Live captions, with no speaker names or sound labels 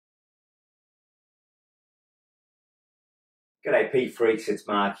G'day Pete Freaks, it's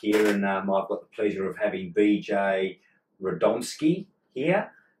Mark here, and I've got the pleasure of having BJ Radomski here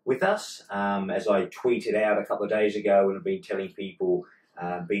with us. As I tweeted out a couple of days ago and have been telling people,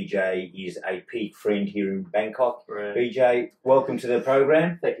 BJ is a Pete friend here in Bangkok. Right. BJ, welcome to the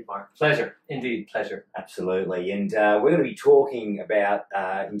program. Thank you, Mark. Pleasure. Indeed, pleasure. Absolutely. And we're going to be talking about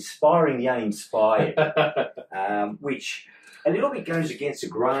inspiring the uninspired, which a little bit goes against the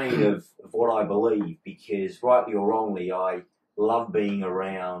grain of what I believe, because rightly or wrongly, I love being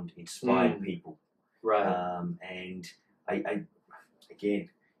around inspired people. Right. And I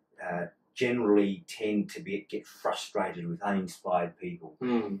generally tend to get frustrated with uninspired people.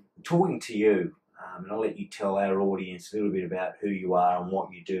 Talking to you, and I'll let you tell our audience a little bit about who you are and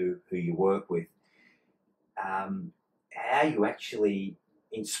what you do, who you work with, how you actually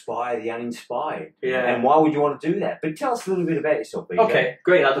inspire the uninspired. Yeah. And why would you want to do that? But tell us a little bit about yourself, BJ. Okay,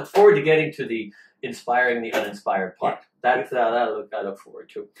 great. I look forward to getting to the inspiring the uninspired part. Yeah. I look forward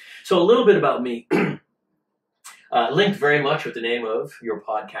to. So a little bit about me, linked very much with the name of your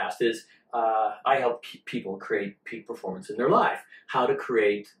podcast, is I help people create peak performance in their life, how to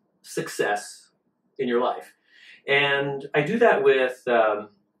create success in your life. And I do that with,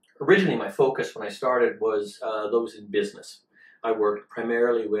 originally my focus when I started was those in business. I worked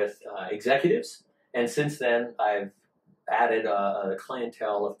primarily with executives, and since then I've added a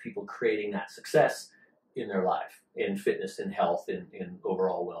clientele of people creating that success in their life, in fitness, in health, in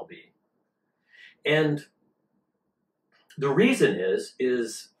overall well-being. And the reason is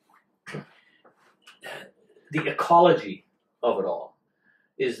the ecology of it all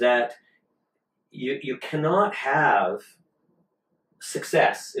is that you cannot have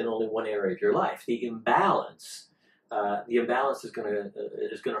success in only one area of your life. The imbalance is going to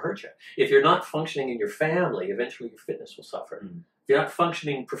hurt you. If you're not functioning in your family, eventually your fitness will suffer. If you're not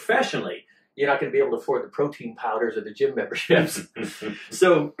functioning professionally, you're not going to be able to afford the protein powders or the gym memberships.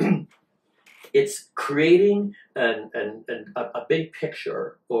 So it's creating a big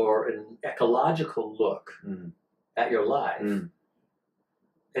picture or an ecological look at your life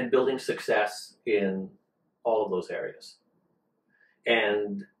and building success in all of those areas.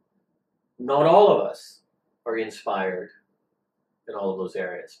 And not all of us are inspired in all of those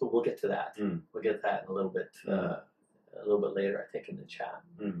areas, but we'll get to that. We'll get to that in a little bit later, I think, in the chat.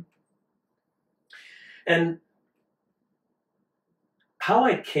 And how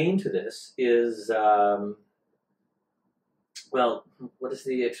I came to this is, well, what is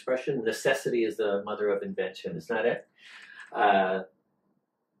the expression? Necessity is the mother of invention. Isn't that it? I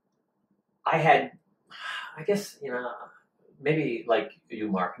had, I guess, maybe like you,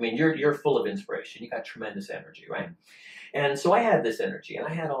 Mark. I mean, you're full of inspiration. You got tremendous energy, right? And so I had this energy, and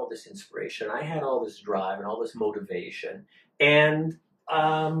I had all this inspiration. I had all this drive and all this motivation, and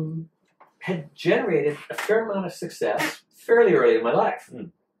had generated a fair amount of success fairly early in my life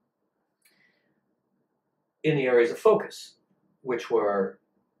in the areas of focus, which were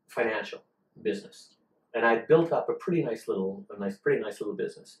financial, business, and I built up a pretty nice little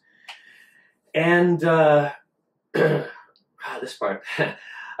business. And this part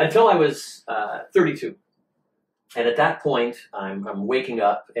until I was 32. And at that point, I'm waking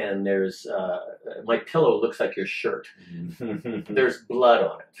up, and there's my pillow looks like your shirt. There's blood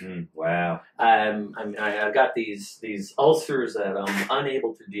on it. Wow. I've got these ulcers that I'm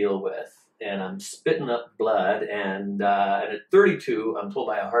unable to deal with, and I'm spitting up blood. And at 32, I'm told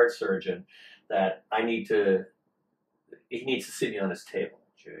by a heart surgeon that he needs to sit me on his table.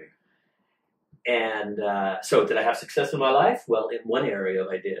 Gee. And so did I have success in my life? Well, in one area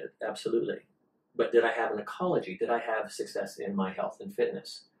I did, absolutely. But did I have an ecology? Did I have success in my health and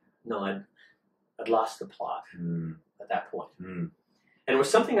fitness? No, I'd lost the plot at that point. And it was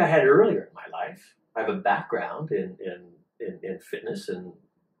something I had earlier in my life. I have a background in fitness, and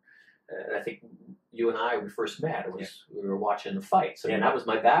I think you and I, we first met. We were watching the fights. I mean, that was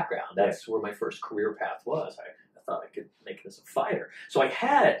my background. That's where my first career path was. I thought I could make it as a fighter. So I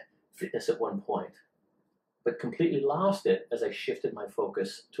had fitness at one point, but completely lost it as I shifted my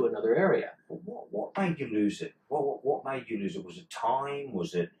focus to another area. What made you lose it? What made you lose it? Was it time?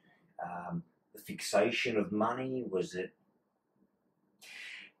 Was it the fixation of money? Was it?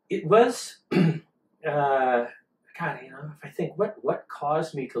 It was, God, if I think what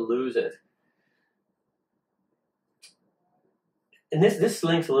caused me to lose it. And this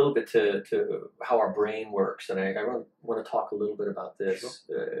links a little bit to how our brain works, and I want to talk a little bit about this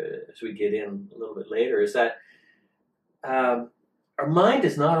as we get in a little bit later, is that our mind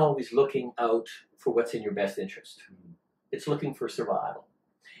is not always looking out for what's in your best interest. It's looking for survival.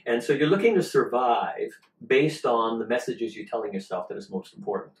 And so you're looking to survive based on the messages you're telling yourself that is most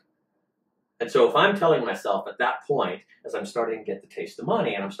important. And so if I'm telling myself at that point, as I'm starting to get the taste of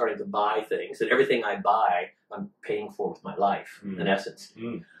money and I'm starting to buy things, and everything I buy, I'm paying for with my life, in essence.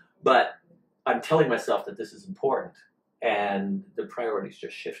 But I'm telling myself that this is important, and the priorities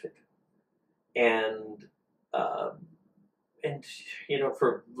just shifted. And you know,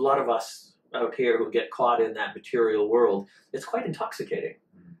 for a lot of us out here who get caught in that material world, it's quite intoxicating.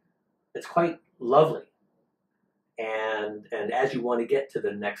 It's quite lovely. And as you want to get to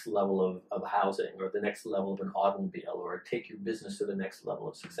the next level of housing, or the next level of an automobile, or take your business to the next level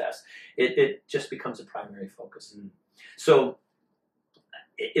of success, it just becomes a primary focus. So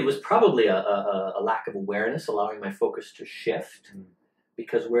it was probably a lack of awareness allowing my focus to shift,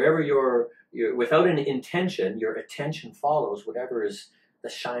 because wherever you're without an intention, your attention follows whatever is the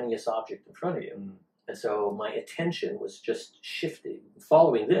shiniest object in front of you. And so my attention was just shifting,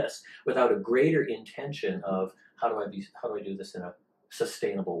 following this, without a greater intention of how do I do this in a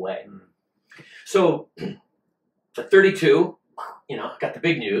sustainable way. So at 32, you know, got the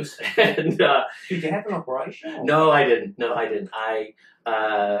big news. And did you have an operation? Or? No, I didn't.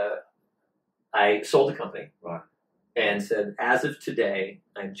 I sold the company, right, and said, as of today,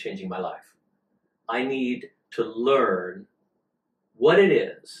 I'm changing my life. I need to learn what it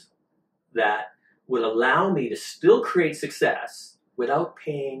is that will allow me to still create success without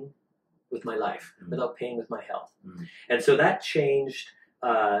paying with my life, without paying with my health. And so that changed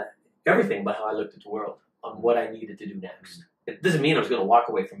everything about how I looked at the world, on what I needed to do next. It doesn't mean I was going to walk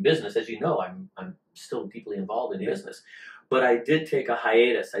away from business. As you know, I'm still deeply involved in business. But I did take a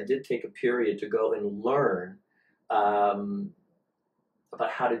hiatus. I did take a period to go and learn about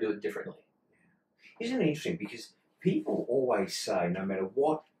how to do it differently. Isn't it interesting? Because people always say, no matter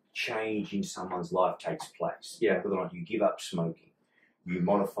what change in someone's life takes place, whether or not you give up smoking, you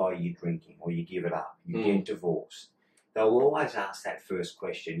modify your drinking, or you give it up, you get divorced, they'll always ask that first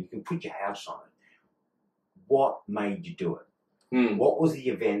question. You can put your house on it. What made you do it? What was the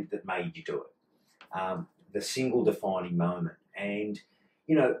event that made you do it? The single defining moment. And,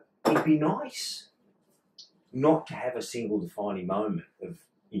 you know, it'd be nice not to have a single defining moment of,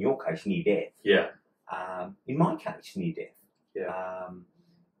 in your case, near death. In my case, near death. You know,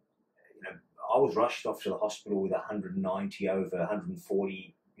 I was rushed off to the hospital with 190 over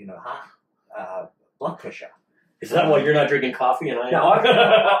 140, you know, blood pressure. Is that why you're not drinking coffee and I? No,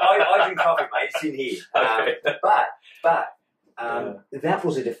 I drink coffee, mate. It's in here. Okay. But that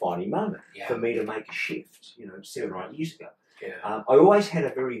was a defining moment for me to make a shift. You know, 7 or 8 years ago. I always had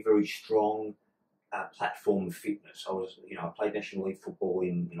a very, very strong platform of fitness. I played National League football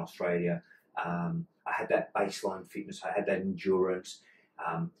in Australia. I had that baseline fitness. I had that endurance.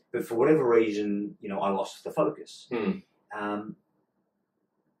 But for whatever reason, you know, I lost the focus. How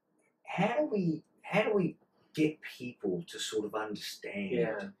do we get people to sort of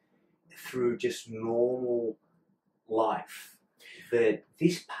understand through just normal life that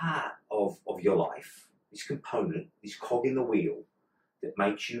this part of your life, this component, this cog in the wheel that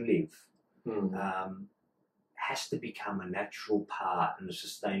makes you live, has to become a natural part and a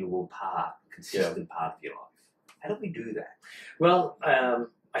sustainable part, consistent part of your life? How do we do that? Well,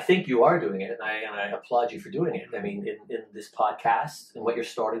 I think you are doing it, and I applaud you for doing it. I mean, in this podcast and what you're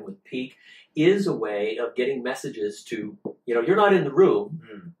starting with Peak is a way of getting messages to, you know, you're not in the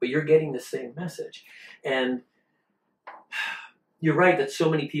room, but you're getting the same message. And you're right that so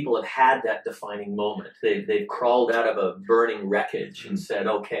many people have had that defining moment. They've crawled out of a burning wreckage and said,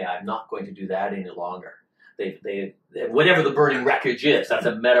 okay, I'm not going to do that any longer. Whatever the burning wreckage is, that's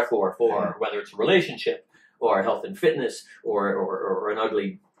a metaphor for whether it's a relationship or health and fitness or an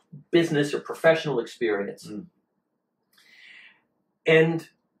ugly business or professional experience. And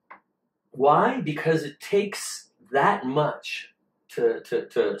why? Because it takes that much to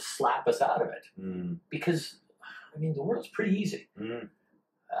slap us out of it. Because, I mean, the world's pretty easy. You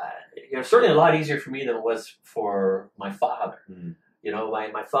know, certainly a lot easier for me than it was for my father. You know,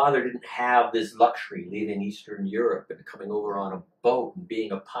 my father didn't have this luxury, leaving Eastern Europe and coming over on a boat and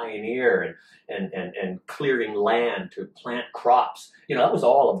being a pioneer and clearing land to plant crops. You know, that was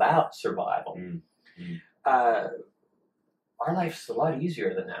all about survival. Our life's a lot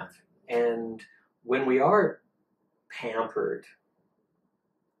easier than that. And when we are pampered,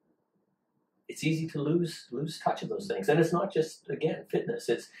 it's easy to lose touch of those things. And it's not just, again, fitness.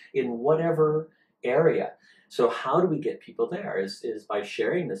 It's in whatever area. So how do we get people there is by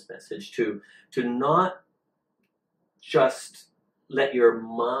sharing this message to not just let your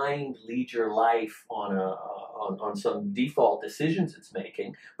mind lead your life on some default decisions it's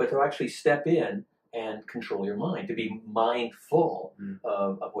making, but to actually step in and control your mind, to be mindful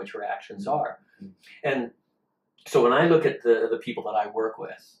of what your actions are. And so when I look at the people that I work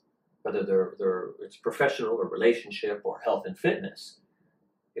with, whether it's professional or relationship or health and fitness,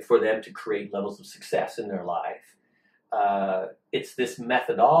 for them to create levels of success in their life, it's this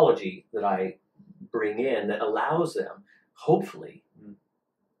methodology that I bring in that allows them, hopefully,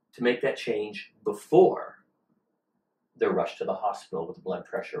 to make that change before they're rushed to the hospital with a blood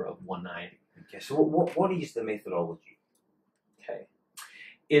pressure of 190. Okay, so what is the methodology? Okay,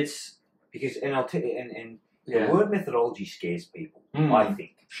 it's because, and I'll tell you, and yeah. the word methodology scares people. I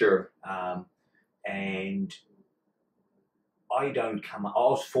think. Sure. And I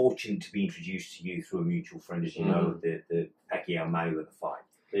was fortunate to be introduced to you through a mutual friend, as you know, the Pacquiao-Mayweather fight.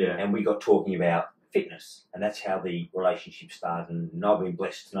 Yeah. And we got talking about fitness, and that's how the relationship started. And I've been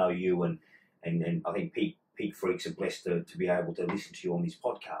blessed to know you, and I think Peak Freaks are blessed to be able to listen to you on this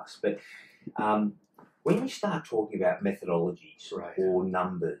podcast. But when you start talking about methodologies or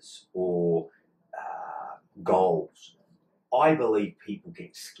numbers or goals, I believe people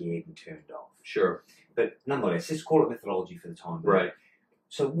get scared and turned off. Sure. But nonetheless, let's call it methodology for the time being. Right.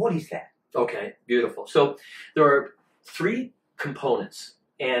 So what is that? Okay, beautiful. So there are 3 components,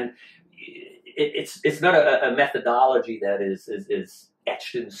 and it's not a methodology that is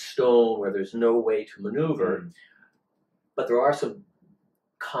etched in stone where there's no way to maneuver, but there are some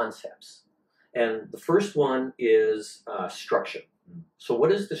concepts. And the first one is structure. So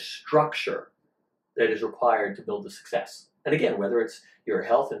what is the structure that is required to build the success? And again, whether it's your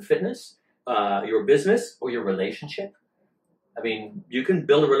health and fitness, your business, or your relationship. I mean, you can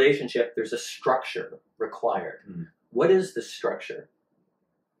build a relationship, there's a structure required. What is the structure?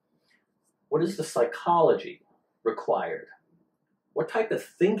 What is the psychology required? What type of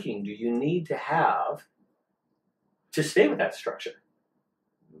thinking do you need to have to stay with that structure?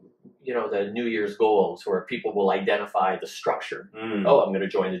 You know, the New Year's goals where people will identify the structure. Oh, I'm going to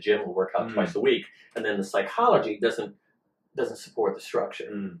join the gym, we'll work out twice a week. And then the psychology doesn't support the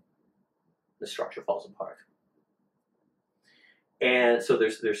structure. The structure falls apart. And so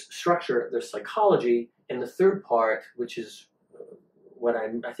there's structure, there's psychology, and the third part, which is what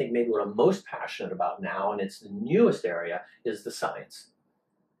I think maybe what I'm most passionate about now, and it's the newest area, is the science.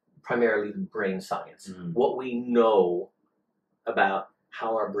 Primarily the brain science. What we know about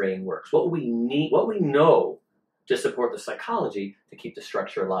how our brain works. What we know to support the psychology to keep the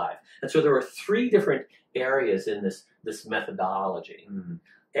structure alive. And so there are 3 different areas in this methodology.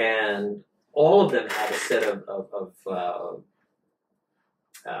 And all of them have a set of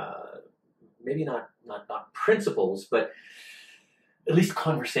maybe not principles, but at least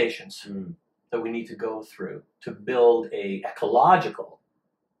conversations that we need to go through to build a ecological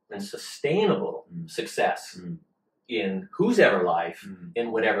and sustainable success in whose ever life,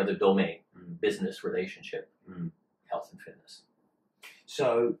 in whatever the domain, business, relationship, health and fitness.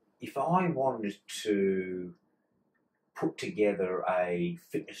 So if I wanted to put together a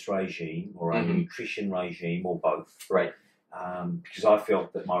fitness regime or a nutrition regime or both, right? Because I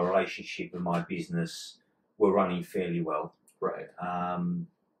felt that my relationship and my business were running fairly well. Right.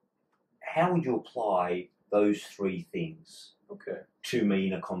 How would you apply those 3 things to me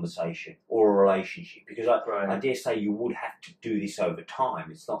in a conversation or a relationship? Because I dare say you would have to do this over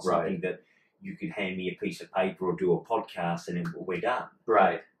time. It's not something that you could hand me a piece of paper or do a podcast and then we're done.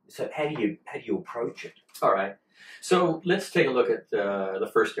 Right. So how do you approach it? All right. So let's take a look at the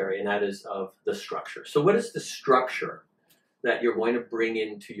first area, and that is of the structure. So what is the structure that you're going to bring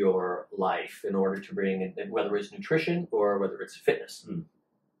into your life in order to bring in, whether it's nutrition or whether it's fitness?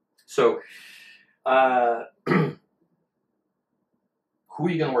 So who are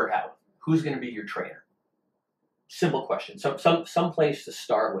you going to work out with? Who's going to be your trainer? Simple question. Some place to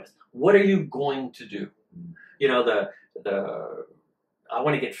start with. What are you going to do? You know, I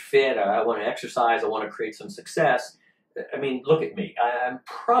want to get fit, I want to exercise, I want to create some success. I mean, look at me. I'm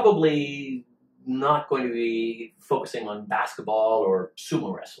probably not going to be focusing on basketball or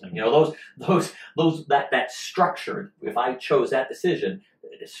sumo wrestling. You know, that structure, if I chose that decision,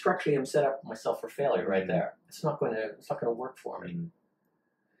 structurally I'm set up myself for failure right there. It's not going to work for me.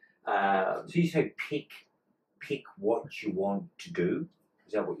 So you say pick what you want to do?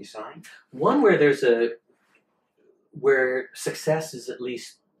 Is that what you're saying? One where success is, at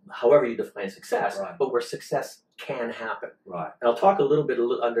least however you define success, but where success can happen. Right. And I'll talk a little bit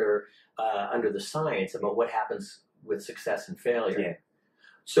under the science about what happens with success and failure. Yeah.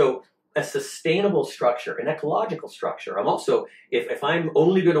 So a sustainable structure, an ecological structure. I'm also, if I'm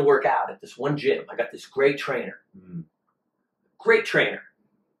only going to work out at this one gym, I got this great trainer,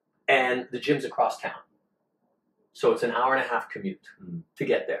 and the gym's across town. So it's an hour and a half commute to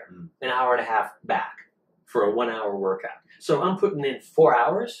get there, an hour and a half back for a 1 hour workout. So I'm putting in 4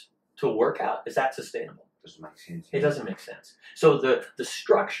 hours to work out. Is that sustainable? Doesn't make sense. It doesn't make sense. So the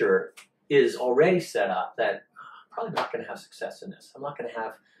structure is already set up that I'm probably not going to have success in this. I'm not going to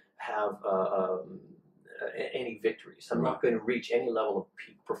have any victories. I'm not going to reach any level of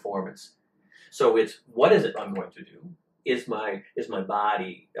peak performance. So it's, what is it I'm going to do? Is my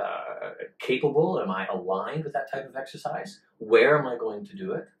body capable? Am I aligned with that type of exercise? Where am I going to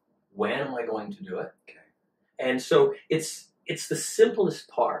do it? When am I going to do it? Okay. And so it's the simplest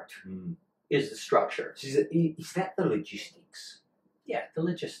part is the structure. So is that the logistics? Yeah, the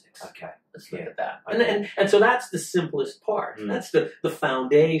logistics. Okay. Let's look at that. Okay. And so that's the simplest part. That's the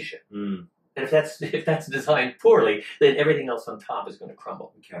foundation. And if that's designed poorly, then everything else on top is going to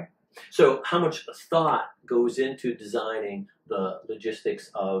crumble. Okay. So how much thought goes into designing the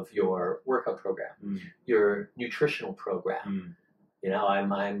logistics of your workout program, your nutritional program? You know,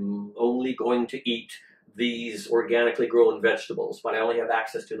 I'm only going to eat these organically grown vegetables, but I only have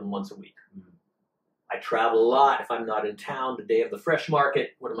access to them once a week. I travel a lot. If I'm not in town the day of the fresh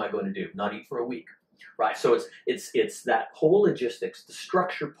market, what am I going to do? Not eat for a week, right? So it's that whole logistics, the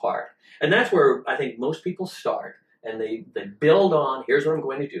structure part, and that's where I think most people start, and they build on, here's what I'm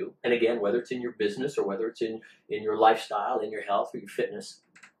going to do. And again, whether it's in your business or whether it's in your lifestyle, in your health or your fitness,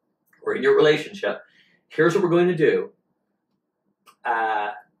 or in your relationship, here's what we're going to do.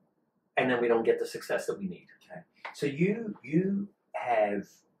 And then we don't get the success that we need. Okay. So you have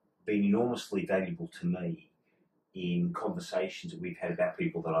been enormously valuable to me in conversations that we've had about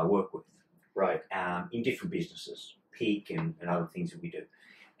people that I work with. Right. In different businesses, Peak and other things that we do.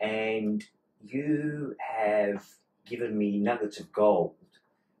 And you have given me nuggets of gold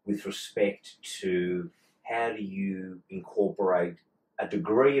with respect to how do you incorporate a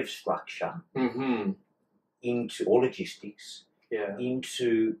degree of structure into, or logistics,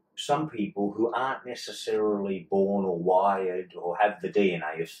 into some people who aren't necessarily born or wired or have the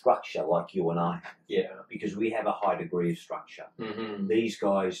DNA of structure like you and I have. Yeah. Because we have a high degree of structure. These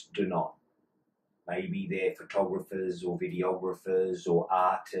guys do not. Maybe they're photographers or videographers or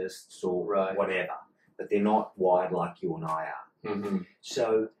artists or whatever, but they're not wired like you and I are.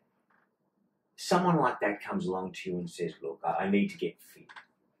 So someone like that comes along to you and says, look, I need to get fit.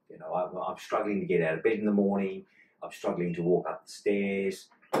 You know, I'm struggling to get out of bed in the morning. I'm struggling to walk up the stairs.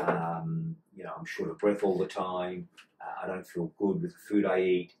 You know, I'm short of breath all the time. I don't feel good with the food I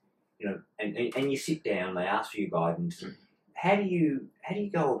eat. You know, and you sit down. They ask for your guidance. How do you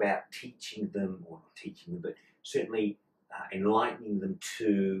go about teaching them, or not teaching them, but certainly enlightening them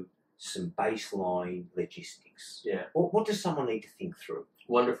to some baseline logistics? Yeah. What does someone need to think through?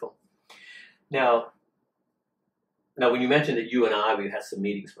 Wonderful. Now, when you mentioned that you and I, we've had some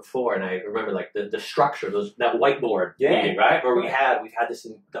meetings before, and I remember like the structure, that whiteboard meeting, right? Where we've had this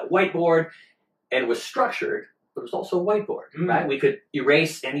that whiteboard, and it was structured, but it was also a whiteboard, right? We could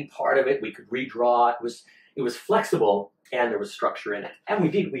erase any part of it, we could redraw it. It was flexible, and there was structure in it. And we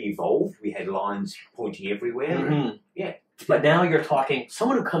evolved. We had lines pointing everywhere. Yeah. But now you're talking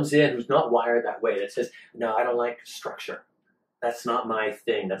someone who comes in who's not wired that way, that says, no, I don't like structure. That's not my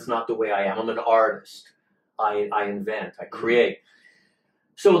thing. That's not the way I am. I'm an artist. I invent, I create.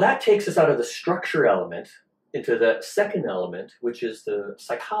 So that takes us out of the structure element into the second element, which is the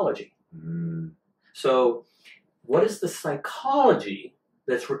psychology. So what is the psychology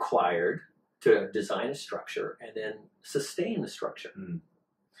that's required to design a structure and then sustain the structure? And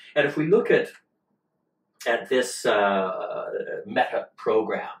if we look at this meta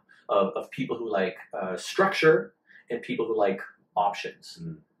program of people who like structure and people who like options,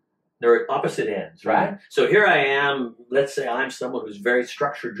 they're at opposite ends, right? So here I am, let's say I'm someone who's very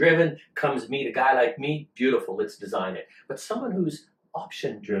structure driven, comes meet a guy like me, beautiful, let's design it. But someone who's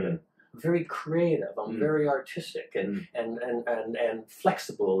option driven, very creative, I'm very artistic and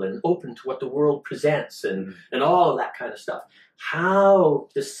flexible and open to what the world presents and all of that kind of stuff. How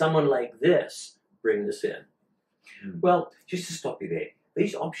does someone like this bring this in? Well, just to stop you there,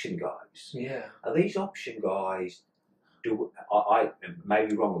 these option guys, are these option guys, I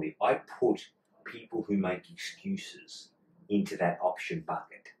maybe wrongly, I put people who make excuses into that option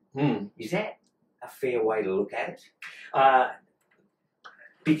bucket. Is that a fair way to look at it?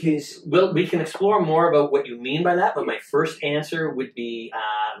 Because we can explore more about what you mean by that, but my first answer would be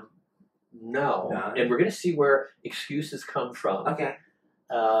no. And we're going to see where excuses come from. Okay.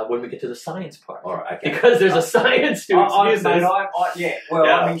 When we get to the science part. All right. Okay. Because there's a science to excuses.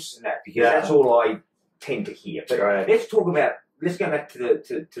 I'm interested in that because that's all I tend to hear. But let's go back to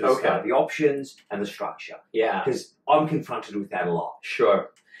the start, the options and the structure. Yeah. Because I'm confronted with that a lot.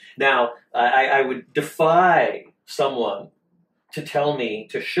 Sure. Now, I would defy someone to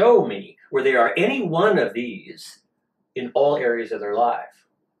show me where they are any one of these in all areas of their life.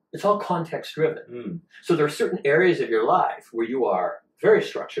 It's all context driven. So there are certain areas of your life where you are very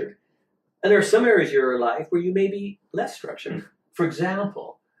structured, and there are some areas of your life where you may be less structured. For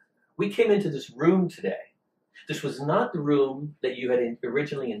example, we came into this room today. This was not the room that you had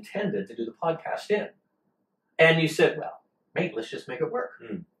originally intended to do the podcast in. And you said, well, mate, let's just make it work.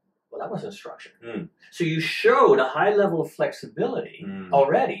 Well, that wasn't structured. So you showed a high level of flexibility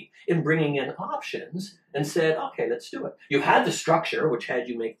already in bringing in options and said, okay, let's do it. You had the structure, which had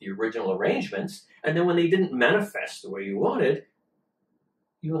you make the original arrangements, and then when they didn't manifest the way you wanted,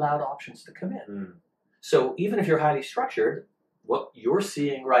 you allowed options to come in. So even if you're highly structured, what you're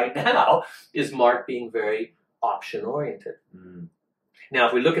seeing right now is Mark being very option-oriented. Now,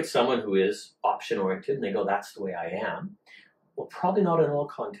 if we look at someone who is option-oriented and they go, that's the way I am, well, probably not in all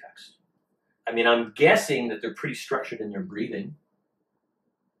contexts. I mean, I'm guessing that they're pretty structured in their breathing.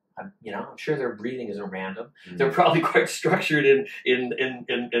 I'm sure their breathing isn't random. They're probably quite structured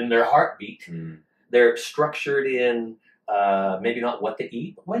in their heartbeat. They're structured in maybe not what they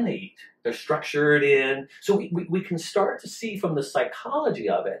eat, but when they eat. They're structured in... So we can start to see from the psychology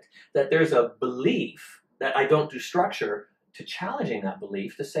of it that there's a belief that I don't do structure, to challenging that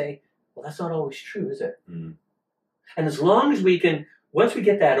belief to say, well, that's not always true, is it? And as long as we can, once we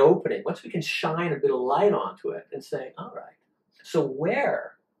get that opening, once we can shine a bit of light onto it and say, all right, so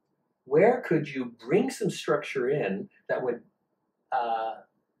where could you bring some structure in that would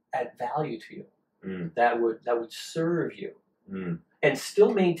add value to you, that would serve you, and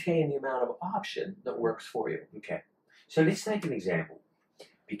still maintain the amount of option that works for you? Okay, so let's take an example,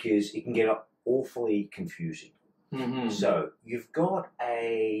 because it can get awfully confusing. So you've got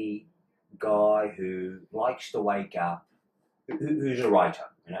a guy who likes to wake up, who's a writer,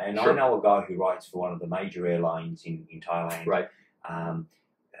 and I know a guy who writes for one of the major airlines in Thailand. Right.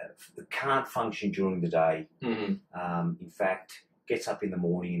 Can't function during the day. In fact, gets up in the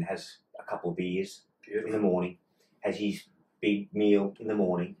morning and has a couple of beers in the morning, has his big meal in the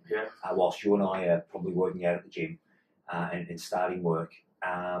morning, whilst you and I are probably working out at the gym and starting work.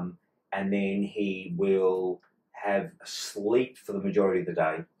 And then he will have a sleep for the majority of the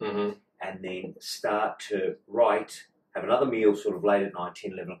day, and then start to write, have another meal sort of late at night,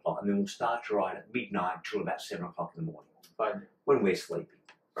 10, 11 o'clock, and then we'll start to write at midnight till about 7 o'clock in the morning, when we're sleeping.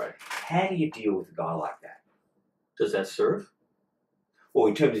 Right. How do you deal with a guy like that? Does that serve? Well,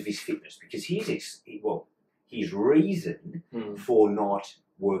 in terms of his fitness, because his reason for not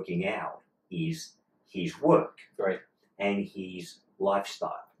working out is his work, and his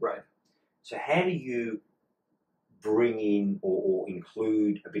lifestyle. Right. So how do you bring in or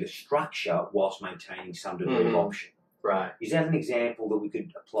include a bit of structure whilst maintaining some degree of option? Right. Is that an example that we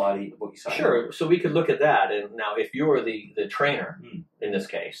could apply to what you're saying? Sure. So we could look at that. And now, if you're the trainer in this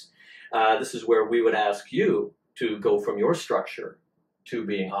case, this is where we would ask you to go from your structure to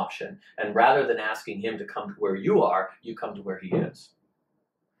being option. And rather than asking him to come to where you are, you come to where he is.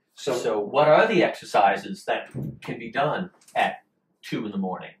 So what are the exercises that can be done at 2 in the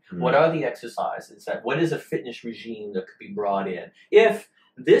morning? What are the exercises what is a fitness regime that could be brought in? If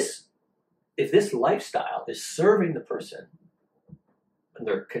this lifestyle is serving the person and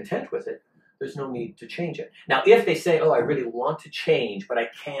they're content with it, there's no need to change it. Now, if they say, oh, I really want to change, but I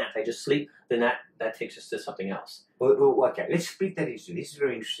can't, I just sleep, then that takes us to something else. Well, okay, let's split that into. This is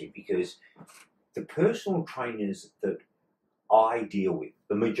very interesting, because the personal trainers that I deal with,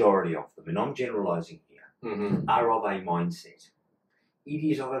 the majority of them, and I'm generalizing here, are of a mindset. It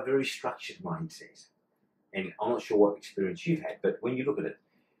is of a very structured mindset. And I'm not sure what experience you've had, but when you look at it,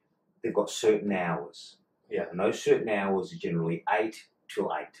 they've got certain hours. And those certain hours are generally 8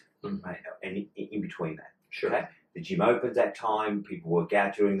 till 8, and in between that. Okay? The gym opens that time, people work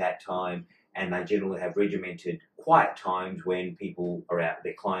out during that time, and they generally have regimented quiet times when people are out,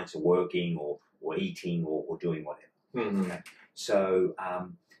 their clients are working or eating or doing whatever. Okay? So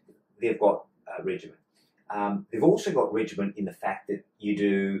they've got regimen. They've also got regimen in the fact that you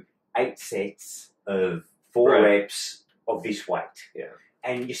do 8 sets of 4 reps of this weight,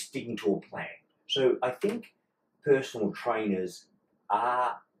 and you're sticking to a plan. So I think personal trainers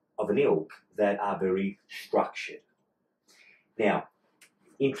are of an ilk that are very structured. Now,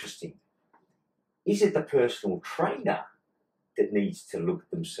 interesting. Is it the personal trainer that needs to look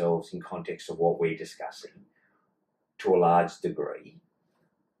at themselves in context of what we're discussing to a large degree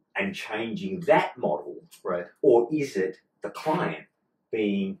and changing that model? Or is it the client,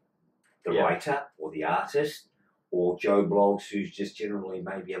 being the writer or the artist or Joe Blogs, who's just generally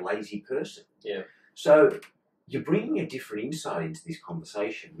maybe a lazy person? So you're bringing a different insight into this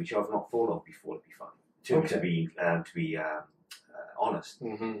conversation, which I've not thought of before, to be funny, to be honest.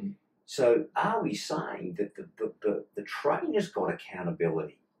 So are we saying that the trainer's got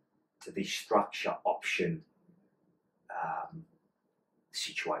accountability to this structure option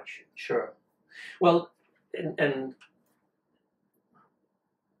situation? Sure. Well, and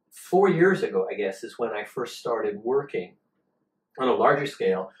 4 years ago, I guess, is when I first started working on a larger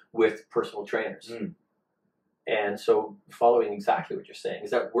scale with personal trainers. Mm. And so following exactly what you're saying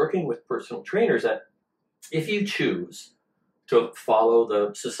is that working with personal trainers, that if you choose to follow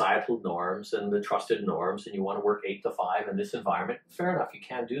the societal norms and the trusted norms and you want to work 8 to 5 in this environment, fair enough, you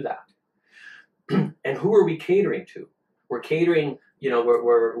can do that. And who are we catering to? We're catering,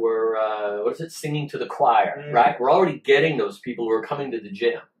 we're what is it, singing to the choir, right? We're already getting those people who are coming to the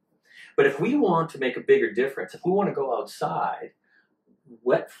gym. But if we want to make a bigger difference, if we want to go outside,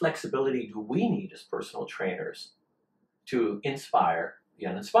 what flexibility do we need as personal trainers to inspire the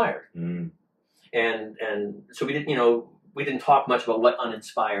uninspired? Mm. And so we didn't talk much about what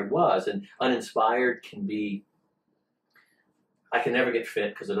uninspired was. And uninspired can be, I can never get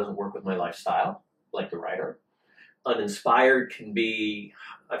fit because it doesn't work with my lifestyle, like the writer. Uninspired can be,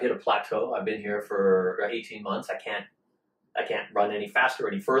 I've hit a plateau. I've been here for 18 months. I can't run any faster,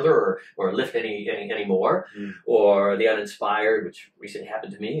 any further, or lift any more. Mm. Or the uninspired, which recently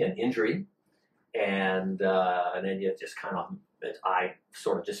happened to me, an injury, and then you just I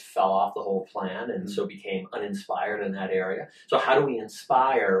sort of just fell off the whole plan, and so became uninspired in that area. So how do we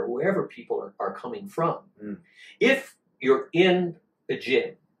inspire wherever people are coming from? Mm. If you're in a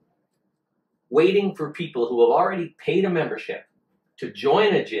gym waiting for people who have already paid a membership to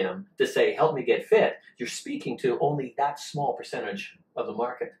join a gym to say, help me get fit, you're speaking to only that small percentage of the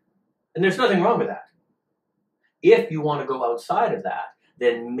market. And there's nothing wrong with that. If you want to go outside of that,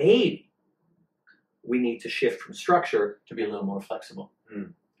 then maybe we need to shift from structure to be a little more flexible.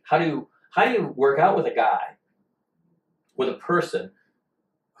 Mm. How do you work out with a guy, with a person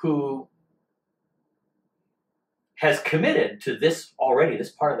who has committed to this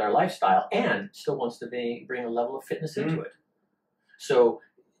part of their lifestyle, and still wants to bring a level of fitness into it? So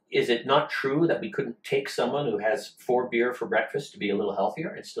is it not true that we couldn't take someone who has 4 beer for breakfast to be a little healthier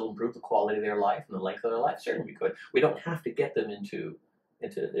and still improve the quality of their life and the length of their life? Certainly we could. We don't have to get them into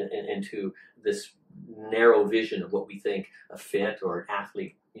this narrow vision of what we think a fit or an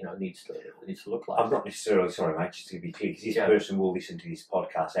athlete needs to look like. I'm not necessarily, sorry mate, just to be clear, because this person will listen to this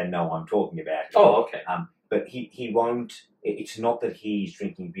podcast and know I'm talking about it. Oh, okay. But he won't, it's not that he's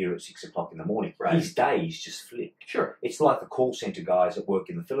drinking beer at 6 o'clock in the morning. Right. His day's just flipped. Sure. It's like the call centre guys that work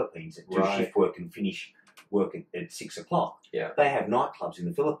in the Philippines that do shift work and finish work at 6 o'clock. Yeah. They have nightclubs in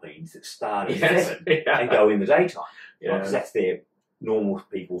the Philippines that start at 7 and go in the daytime. Yeah. Because that's their normal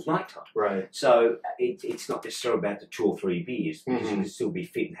people's nighttime. Right. So it's not necessarily about the 2 or 3 beers, because you can still be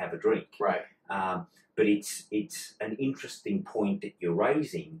fit and have a drink. Right. But it's an interesting point that you're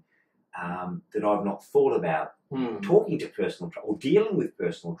raising, that I've not thought about talking to or dealing with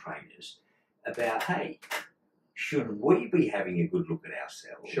personal trainers about, hey, should we be having a good look at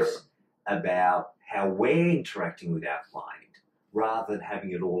ourselves about how we're interacting with our client rather than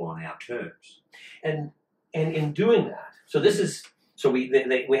having it all on our terms? And in doing that, so we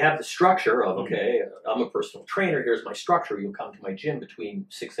have the structure of, okay, I'm a personal trainer, here's my structure, you'll come to my gym between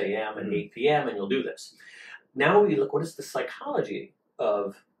 6 a.m. and 8 p.m. and you'll do this. Now we look, what is the psychology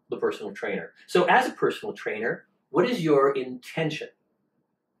of the personal trainer? So as a personal trainer, what is your intention?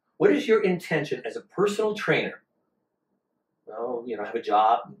 What is your intention as a personal trainer? Well, have a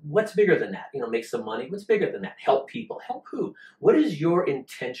job. What's bigger than that? Make some money. What's bigger than that? Help people. Help who? What is your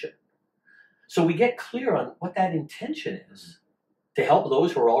intention? So we get clear on what that intention is. To help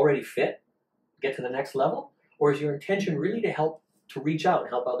those who are already fit get to the next level? Or is your intention really to reach out and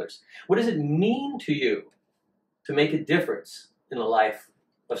help others? What does it mean to you to make a difference in the life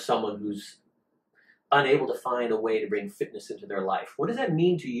of someone who's unable to find a way to bring fitness into their life? What does that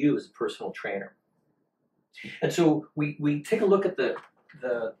mean to you as a personal trainer? And so we take a look at the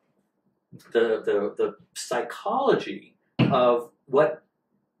psychology of what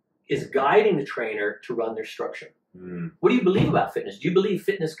is guiding the trainer to run their structure. What do you believe about fitness? Do you believe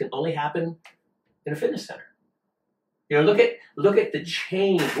fitness can only happen in a fitness center? Look at the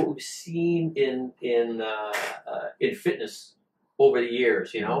change, what we've seen in fitness over the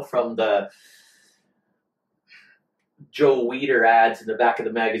years. From the Joe Weider ads in the back of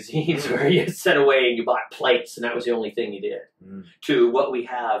the magazines where you sat away and you bought plates and that was the only thing you did, to what we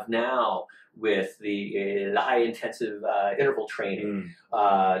have now with the high-intensive interval training,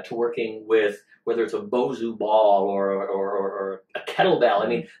 to working with whether it's a Bosu ball or a kettlebell. I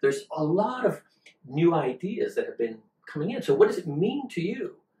mean, there's a lot of new ideas that have been coming in. So what does it mean to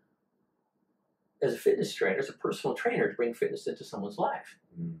you as a fitness trainer, as a personal trainer, to bring fitness into someone's life?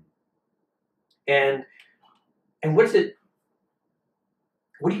 And what is it?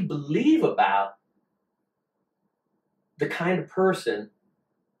 What do you believe about the kind of person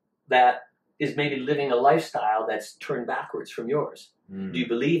that is maybe living a lifestyle that's turned backwards from yours? Do you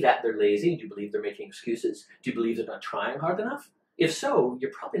believe that they're lazy? Do you believe they're making excuses? Do you believe they're not trying hard enough? If so,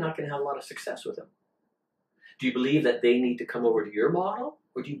 you're probably not going to have a lot of success with them. Do you believe that they need to come over to your model?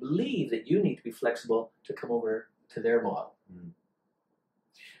 Or do you believe that you need to be flexible to come over to their model?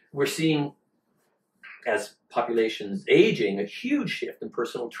 We're seeing, as populations aging, a huge shift in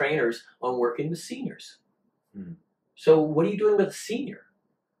personal trainers on working with seniors. So what are you doing with a senior?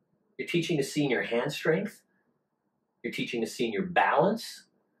 You're teaching a senior hand strength. You're teaching a senior balance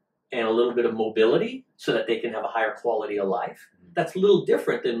and a little bit of mobility so that they can have a higher quality of life. That's a little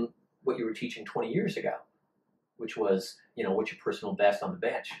different than what you were teaching 20 years ago, which was, you know, what's your personal best on the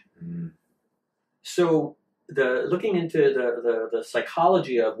bench. So looking into the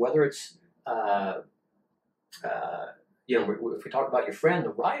psychology of whether it's, you know, if we talk about your friend, the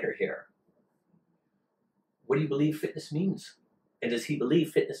rider here, what do you believe fitness means? And does he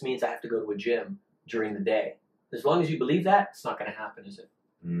believe fitness means I have to go to a gym during the day? As long as you believe that, it's not going to happen, is it?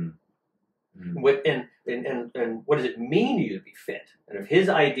 What, and what does it mean to you to be fit? And if his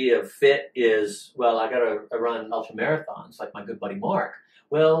idea of fit is, well, I got to run ultra marathons like my good buddy Mark,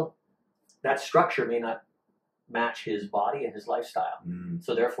 well, that structure may not match his body and his lifestyle.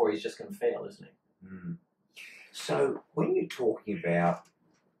 So therefore, he's just going to fail, isn't he? So when you're talking about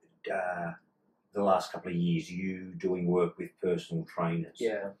the last couple of years, you doing work with personal trainers,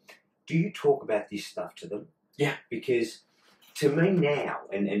 do you talk about this stuff to them? Yeah. Because to me now,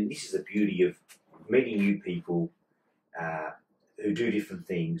 and this is the beauty of meeting new people who do different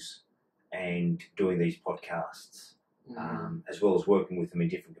things and doing these podcasts, as well as working with them in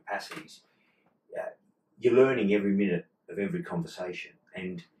different capacities, you're learning every minute of every conversation.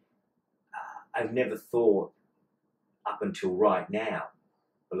 And I've never thought up until right now,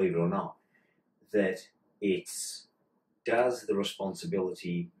 believe it or not, that it's, does the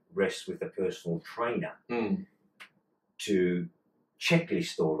responsibility rest with the personal trainer to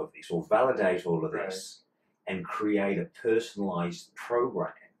checklist all of this or validate all of this and create a personalized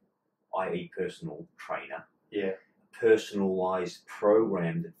program, i.e. personal trainer, a personalized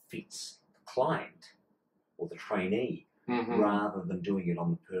program that fits the client or the trainee rather than doing it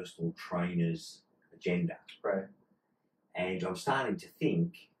on the personal trainer's agenda. And I'm starting to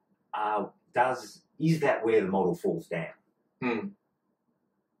think, is that where the model falls down?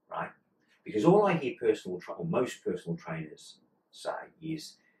 Right? Because all I hear most personal trainers say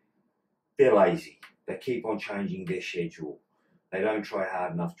is they're lazy. They keep on changing their schedule. They don't try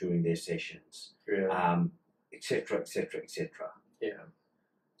hard enough during their sessions, etc., etc., etc.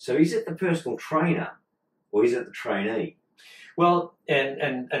 So is it the personal trainer or is it the trainee? Well,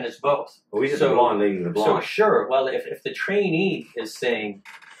 and it's both. Or is it the blind leading the blind? So sure. Well, if the trainee is saying,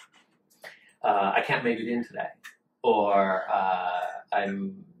 I can't make it in today, or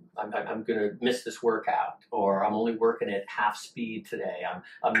I'm going to miss this workout, or I'm only working at half speed today.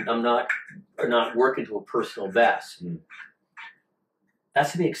 I'm not working to a personal best.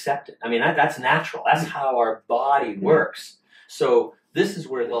 That's to be accepted. I mean, that's natural. That's how our body works. So this is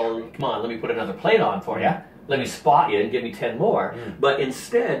where, well, come on, let me put another plate on for you. Let me spot you and give me 10 more. But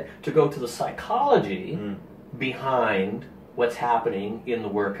instead, to go to the psychology behind what's happening in the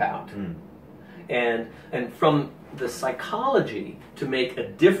workout. And from the psychology to make a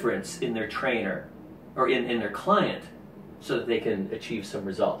difference in their trainer or in their client so that they can achieve some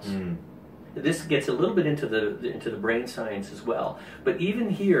results. This gets a little bit into the brain science as well. But even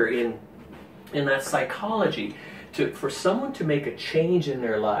here in that psychology, for someone to make a change in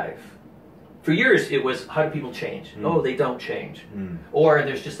their life, for years it was, how do people change? Oh, they don't change. Or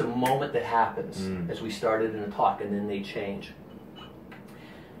there's just a moment that happens, as we started in the talk, and then they change.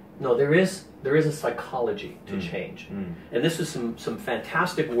 No, there is a psychology to change. And this is some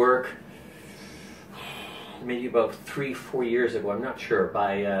fantastic work, maybe about 3-4 years ago, I'm not sure,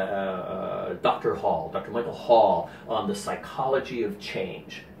 by Dr. Michael Hall, on the psychology of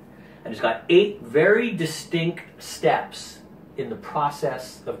change. And he's got 8 very distinct steps in the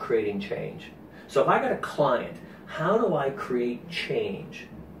process of creating change. So if I got a client, how do I create change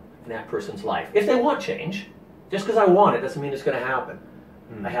in that person's life? If they want change, just because I want it doesn't mean it's going to happen.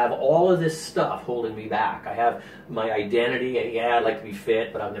 I have all of this stuff holding me back. I have my identity. Yeah, I'd like to be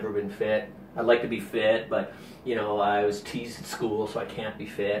fit, but I've never been fit. I'd like to be fit, but you know, I was teased at school, so I can't be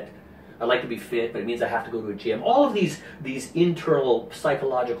fit. I'd like to be fit, but it means I have to go to a gym. All of these internal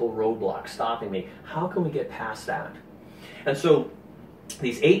psychological roadblocks stopping me. How can we get past that? And so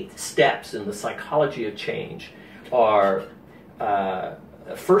these 8 steps in the psychology of change are,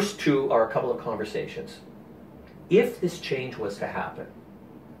 first 2 are a couple of conversations. If this change was to happen,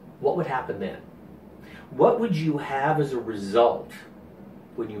 what would happen then? What would you have as a result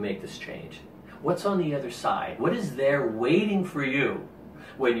when you make this change? What's on the other side? What is there waiting for you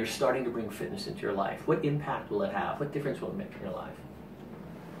when you're starting to bring fitness into your life? What impact will it have? What difference will it make in your life?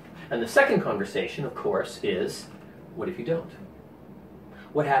 And the second conversation, of course, is, what if you don't?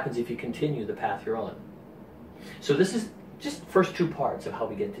 What happens if you continue the path you're on? So this is just the first two parts of how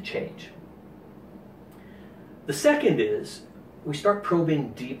we get to change. The second is, we start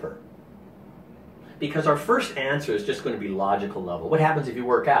probing deeper. Because our first answer is just going to be logical level. What happens if you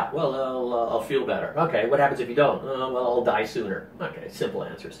work out? Well, I'll feel better. Okay, what happens if you don't? Well, I'll die sooner. Okay, simple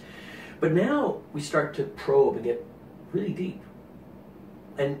answers. But now we start to probe and get really deep.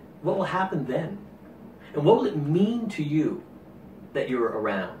 And what will happen then? And what will it mean to you that you're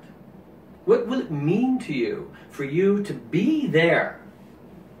around? What will it mean to you for you to be there?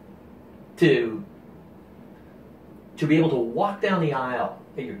 To be able to walk down the aisle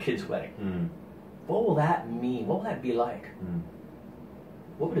at your kid's wedding? Mm. What will that mean? What will that be like? Mm.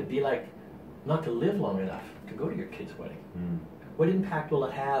 What would it be like not to live long enough to go to your kid's wedding? Mm. What impact will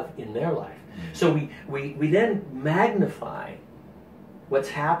it have in their life? Mm. So we then magnify what's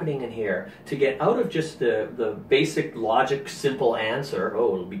happening in here to get out of just the basic logic, simple answer,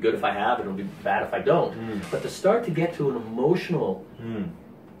 oh, it'll be good if I have it, it'll be bad if I don't, but to start to get to an emotional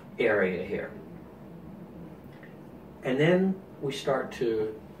area here. And then we start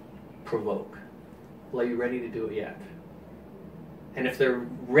to provoke. Well, are you ready to do it yet? And if they're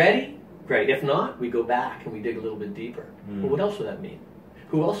ready, great. If not, we go back and we dig a little bit deeper. Well, what else will that mean?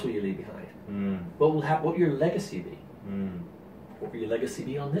 Who else will you leave behind? What will your legacy be? What will your legacy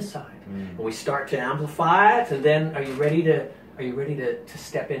be on this side? And we start to amplify it, and then are you ready to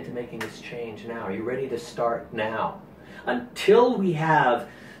step into making this change now? Are you ready to start now? Until we have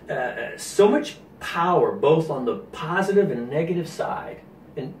so much power, both on the positive and negative side,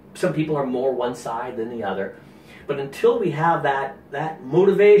 and some people are more one side than the other, but until we have that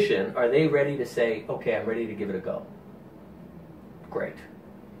motivation, are they ready to say, okay, I'm ready to give it a go? Great.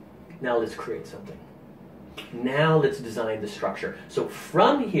 Now let's create something. Now let's design the structure. So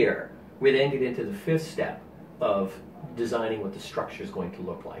from here, we then get into the fifth step of designing what the structure is going to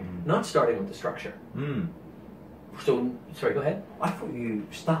look like. Not starting with the structure. So, sorry, go ahead. I thought you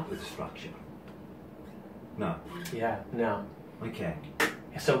start with the structure. No. Yeah, no. Okay.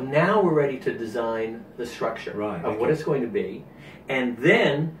 So now we're ready to design the structure of what it's going to be, and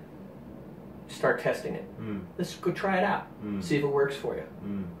then start testing it. Let's go try it out. See if it works for you.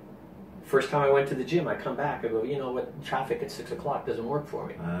 First time I went to the gym, I come back, I go, you know what, traffic at 6 o'clock doesn't work for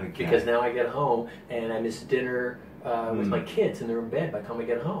me. Because now I get home and I miss dinner with my kids and they're in bed by the time I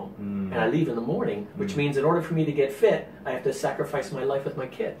get home. And I leave in the morning, which means in order for me to get fit, I have to sacrifice my life with my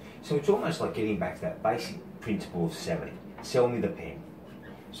kid. So it's almost like getting back to that basic principle of selling. Sell me the pen.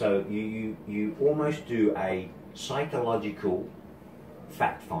 So you almost do a psychological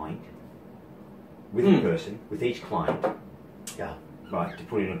fact find with a person, with each client. Yeah. Right, to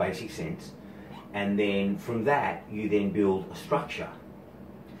put it in a basic sense. And then from that, you then build a structure.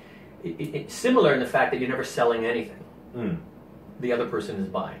 It's similar in the fact that you're never selling anything. The other person is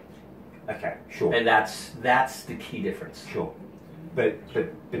buying. Okay, sure. And that's the key difference. Sure. But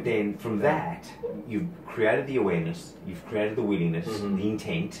then from that, you've created the awareness, you've created the willingness, the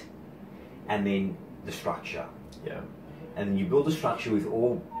intent, and then the structure. Yeah. And then you build the structure with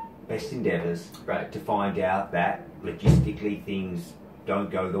all best endeavors right. to find out that logistically things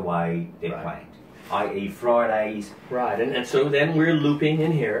don't go the way they're planned. I.e. Fridays. Right, and so then we're looping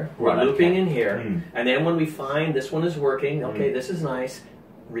in here. We're looping in here. And then when we find this one is working, okay, this is nice,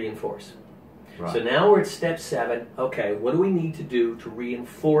 reinforce. Right. So now we're at step 7. Okay, what do we need to do to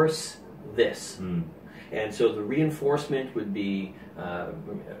reinforce this? And so the reinforcement would be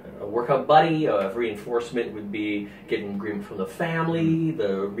a workout buddy, reinforcement would be getting agreement from the family,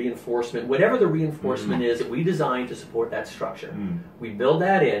 the reinforcement, whatever the reinforcement is that we design to support that structure. We build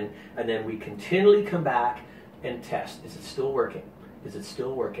that in, and then we continually come back and test. Is it still working? Is it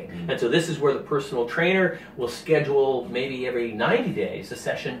still working? And so this is where the personal trainer will schedule maybe every 90 days a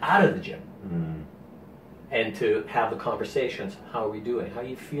session out of the gym. And to have the conversations. How are we doing? How are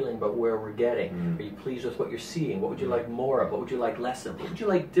you feeling about where we're getting? Are you pleased with what you're seeing? What would you like more of? What would you like less of? What would you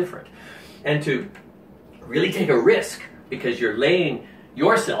like different? And to really take a risk, because you're laying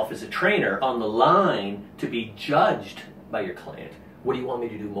yourself as a trainer on the line to be judged by your client. What do you want me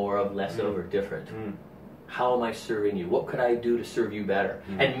to do more of, less of, or different? How am I serving you? What could I do to serve you better?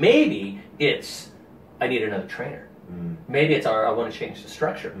 And maybe it's, I need another trainer. Maybe it's, I want to change the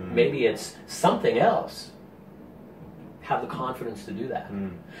structure. Maybe it's something else. Have the confidence to do that.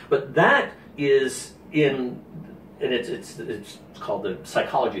 But that is in and it's called the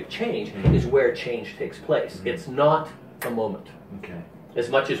psychology of change, is where change takes place. It's not a moment. Okay. As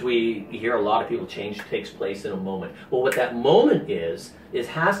much as we hear a lot of people, change takes place in a moment. Well, what that moment is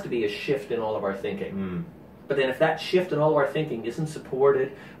has to be a shift in all of our thinking. But then if that shift in all of our thinking isn't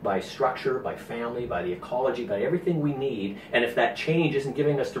supported by structure, by family, by the ecology, by everything we need, and if that change isn't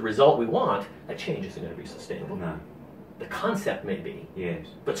giving us the result we want, that change isn't going to be sustainable. No. The concept may be. Yes.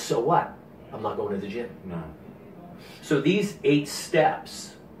 But so what? I'm not going to the gym. No. So these 8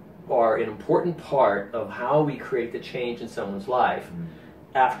 steps are an important part of how we create the change in someone's life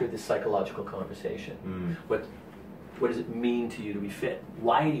after this psychological conversation. What does it mean to you to be fit?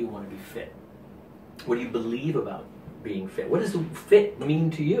 Why do you want to be fit? What do you believe about being fit? What does fit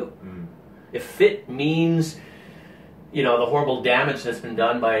mean to you? If fit means, you know, the horrible damage that's been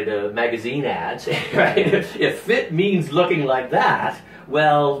done by the magazine ads, right? If fit means looking like that,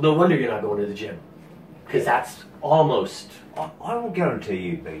 well, no wonder you're not going to the gym. Because that's almost... I will guarantee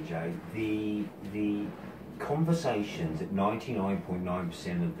you, BJ, the conversations that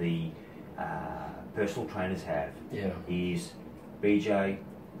 99.9% of the personal trainers have is, BJ,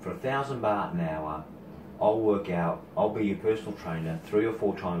 for 1,000 baht an hour, I'll work out, I'll be your personal trainer 3 or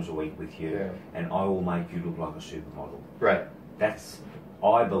 4 times a week with you, and I will make you look like a supermodel. Right. That's,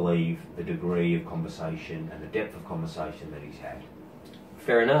 I believe, the degree of conversation and the depth of conversation that he's had.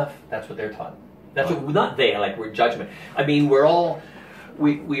 Fair enough. That's what they're taught. That's what, not they, like we're judgment. I mean, we're all...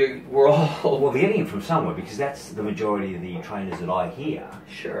 We're all... Well, they're getting it from somewhere, because that's the majority of the trainers that I hear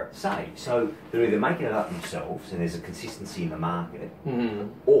say. So they're either making it up themselves, and there's a consistency in the market,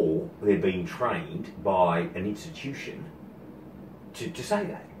 or they're being trained by an institution to say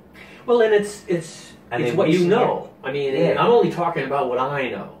that. Well, and it's what you know. I mean, I'm only talking about what I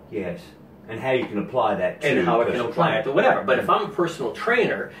know. Yes. And how you can apply that to and how I can apply it to whatever. But if I'm a personal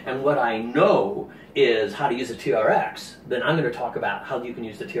trainer and what I know is how to use a TRX, then I'm going to talk about how you can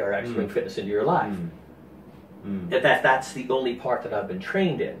use the TRX to bring fitness into your life. That's the only part that I've been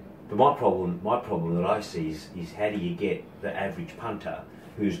trained in. But my problem that I see is how do you get the average punter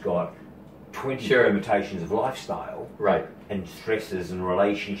who's got 20 permutations of lifestyle, and stresses and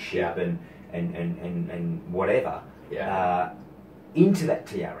relationship and whatever, into that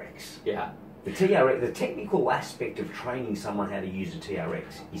TRX. The TRX, the technical aspect of training someone how to use a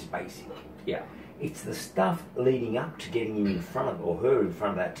TRX is basic. It's the stuff leading up to getting him in front of, or her in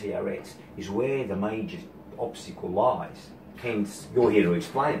front of that TRX, is where the major obstacle lies. Hence, you're here to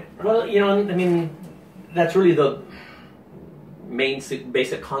explain it. Right? Well, you know, I mean, that's really the main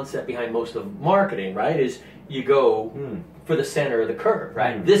basic concept behind most of marketing, right? Is you go for the center of the curve,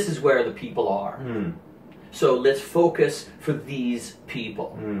 right? This is where the people are. So let's focus for these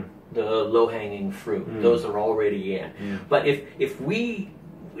people, the low-hanging fruit, those that are already in. But if we,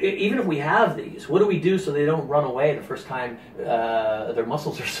 even if we have these, what do we do so they don't run away the first time their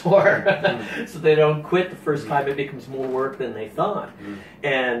muscles are sore? So they don't quit the first time it becomes more work than they thought.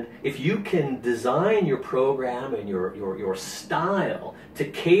 And if you can design your program and your style to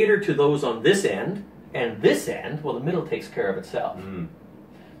cater to those on this end and this end, well, the middle takes care of itself.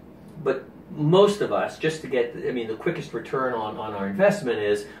 But most of us, just to get, I mean, the quickest return on our investment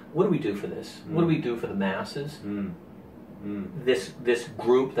is, what do we do for this? What do we do for the masses? This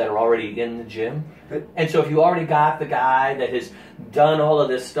group that are already in the gym. And so if you already got the guy that has done all of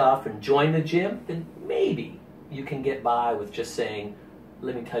this stuff and joined the gym, then maybe you can get by with just saying,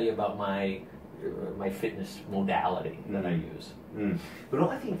 let me tell you about my fitness modality that I use. But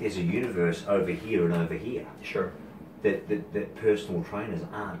I think there's a universe over here and over here. That personal trainers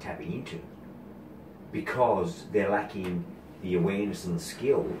aren't tapping into, because they're lacking the awareness and the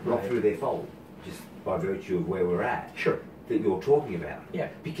skill, not through their fault, just by virtue of where we're at. That you're talking about.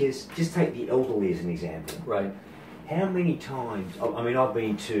 Because just take the elderly as an example. How many times? I mean, I've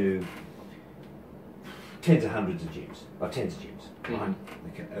been to tens of hundreds of gyms, right,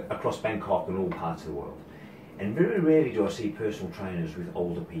 across Bangkok and all parts of the world, and very rarely do I see personal trainers with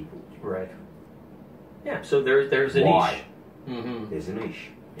older people. So there's a niche. There's a niche.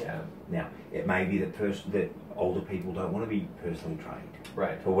 Now, it may be that older people don't want to be personally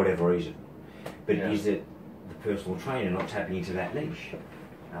trained, for whatever reason. But is it the personal trainer not tapping into that niche?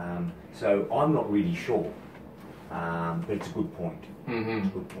 So I'm not really sure, but it's a good point. It's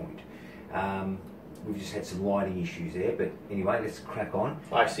a good point. We've just had some lighting issues there, but anyway, let's crack on.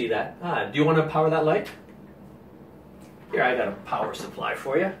 I see that. Do you want to power that light? Here, I got a power supply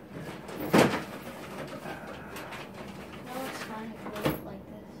for you.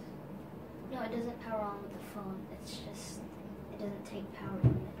 It doesn't power on with the phone. It's just, it doesn't take power from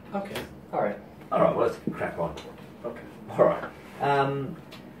it. Okay. All right. Well, let's crack on. Okay. All right.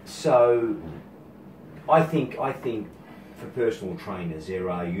 So, I think for personal trainers, there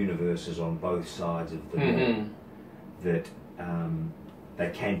are universes on both sides of the world that they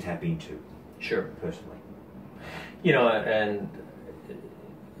can tap into. Sure. Personally. You know, and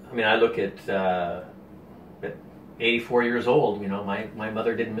I mean, I look at 84 years old, you know, my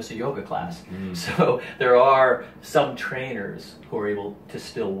mother didn't miss a yoga class. So there are some trainers who are able to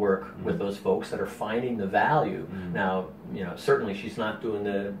still work with those folks that are finding the value. Now, you know, certainly she's not doing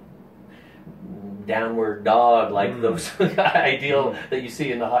the downward dog like those ideal that you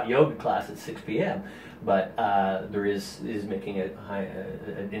see in the hot yoga class at 6 p.m. But there is making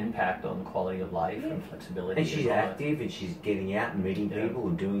an impact on the quality of life and flexibility. And she's active, and she's getting out and meeting people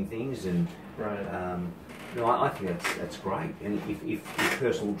and doing things. And no, I think that's great. And if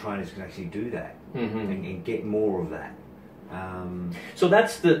personal trainers can actually do that and get more of that. So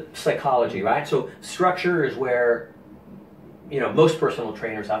that's the psychology, right? So structure is where, you know, most personal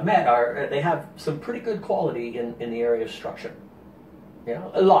trainers I've met they have some pretty good quality in the area of structure. You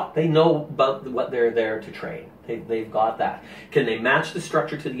know, a lot. They know about what they're there to train. They've got that. Can they match the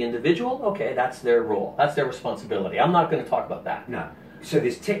structure to the individual? Okay, that's their role. That's their responsibility. I'm not going to talk about that. No. So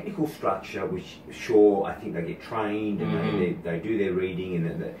there's technical structure, which sure, I think they get trained and they do their reading,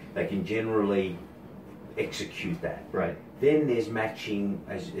 and they can generally execute that. Right. Then there's matching,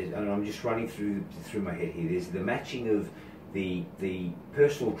 and I'm just running through my head here. There's the matching of the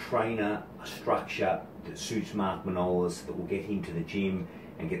personal trainer structure that suits Mark Manolas, that will get him to the gym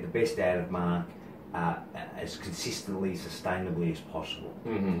and get the best out of Mark as consistently, sustainably as possible.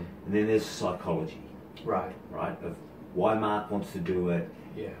 And then there's psychology, right, of why Mark wants to do it,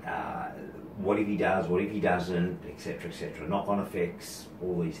 what if he does, what if he doesn't, etc., knock-on effects,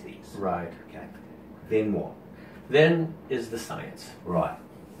 all these things. Right. Okay. Then what? Then is the science. Right.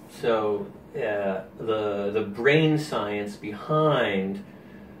 So the brain science behind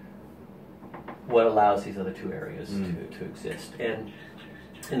what allows these other two areas to exist. And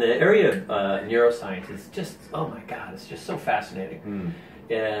in the area of neuroscience, it's just, oh my God, it's just so fascinating.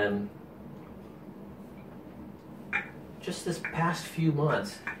 And just this past few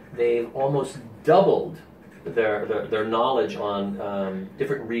months, they've almost doubled their knowledge on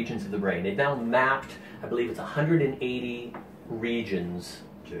different regions of the brain. They've now mapped, I believe it's 180 regions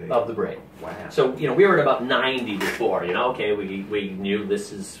of the brain. Wow. So, you know, we were at about 90 before, you know, okay, we knew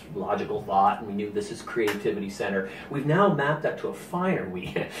this is logical thought, and we knew this is creativity center. We've now mapped that to a finer,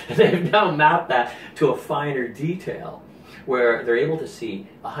 they've now mapped that to a finer detail, where they're able to see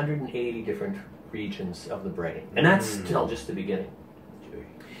 180 different regions of the brain. And that's still just the beginning.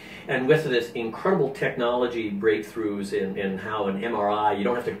 And with this incredible technology breakthroughs in how an MRI, you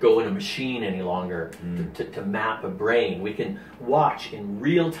don't have to go in a machine any longer to map a brain. We can watch in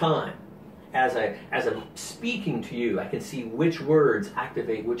real time. As I'm speaking to you, I can see which words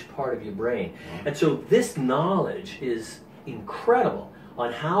activate which part of your brain. And so this knowledge is incredible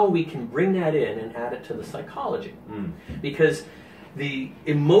on how we can bring that in and add it to the psychology. Because the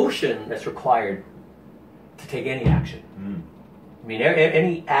emotion that's required to take any action, I mean,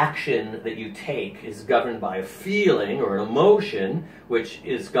 any action that you take is governed by a feeling or an emotion, which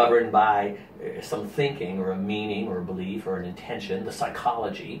is governed by some thinking or a meaning or a belief or an intention, the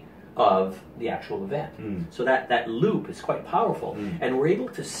psychology of the actual event. So that loop is quite powerful, and we're able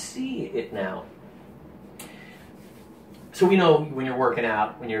to see it now. So we know when you're working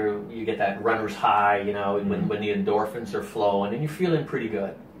out, when you get that runner's high, you know, when the endorphins are flowing and you're feeling pretty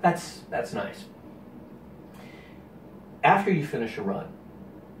good. That's nice. After you finish a run,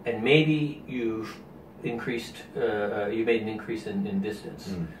 and maybe you've increased, you made an increase in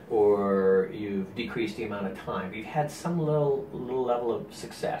distance, or you've decreased the amount of time. You've had some little level of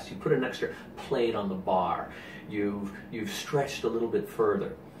success. You put an extra plate on the bar. You've stretched a little bit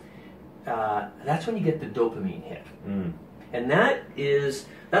further. That's when you get the dopamine hit, and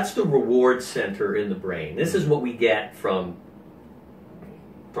that's the reward center in the brain. This is what we get from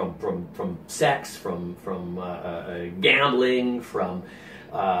sex, from gambling,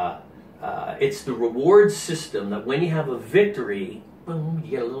 it's the reward system that when you have a victory, boom,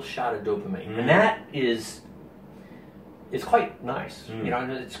 you get a little shot of dopamine, and that is quite nice. You know,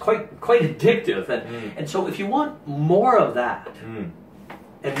 it's quite addictive, and so if you want more of that,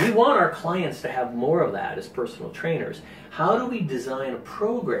 and we want our clients to have more of that as personal trainers, how do we design a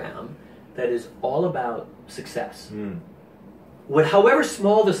program that is all about success? However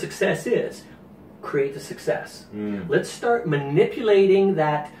small the success is, create the success. Let's start manipulating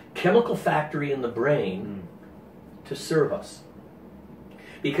that chemical factory in the brain to serve us.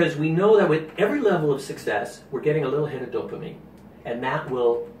 Because we know that with every level of success, we're getting a little hit of dopamine. And that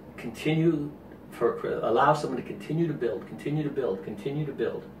will continue, allow someone to continue to build, continue to build, continue to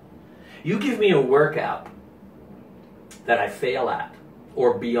build. You give me a workout that I fail at,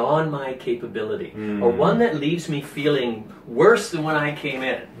 or beyond my capability, or one that leaves me feeling worse than when I came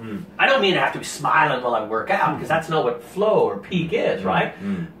in. I don't mean I have to be smiling while I work out, because that's not what flow or peak is, right?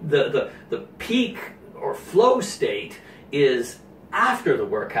 The peak or flow state is after the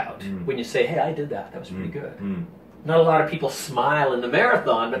workout, when you say, hey, I did that, that was pretty good. Not a lot of people smile in the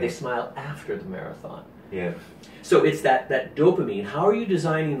marathon, but they smile after the marathon. Yeah. So it's that dopamine. How are you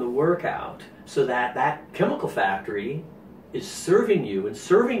designing the workout so that that chemical factory is serving you and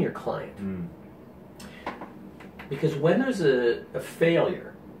serving your client? Because when there's a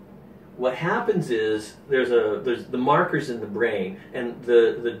failure, what happens is there's the markers in the brain, and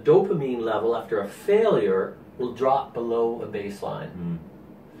the dopamine level after a failure will drop below a baseline.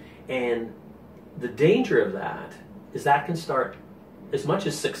 And the danger of that is that can start, as much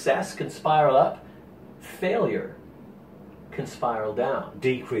as success can spiral up, failure can spiral down.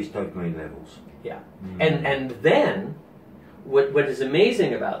 Decreased dopamine levels. Yeah. And then what is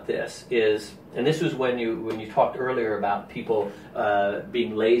amazing about this is, and this was when you talked earlier about people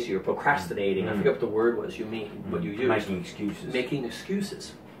being lazy or procrastinating. I forget what the word was what you used. Making excuses. Making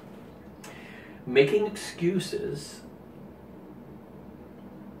excuses. Making excuses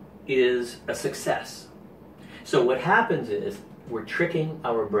is a success. So what happens is we're tricking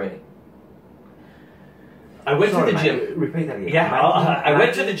our brain. I went to the gym. Repeat that again. Yeah, I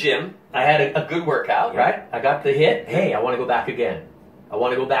went to the gym. I had a good workout, right? I got the hit. Hey, I want to go back again. I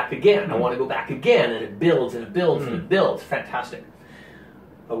want to go back again. I want to go back again. And it builds and it builds and it builds. Fantastic.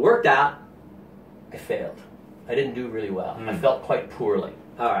 I worked out. I failed. I didn't do really well. I felt quite poorly.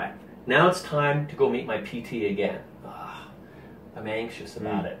 All right. Now it's time to go meet my PT again. I'm anxious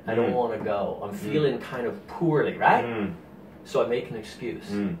about it. I don't want to go. I'm feeling kind of poorly, right? So I make an excuse.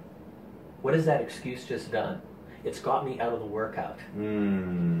 What has that excuse just done? It's got me out of the workout.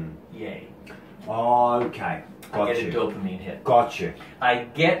 Yay. Oh, okay. I get a dopamine hit. Gotcha. I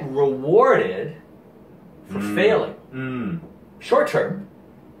get rewarded for failing. Short term,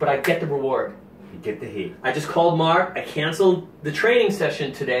 but I get the reward. You get the hit. I just called Mark. I canceled the training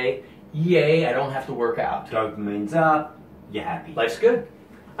session today. Yay, I don't have to work out. Dopamine's up. You're happy. Life's good.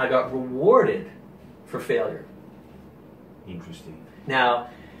 I got rewarded for failure. Interesting. Now,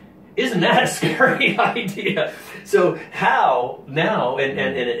 isn't that a scary idea? So how now, and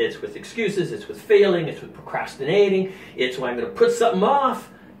it's with excuses, it's with failing, it's with procrastinating, it's when I'm going to put something off.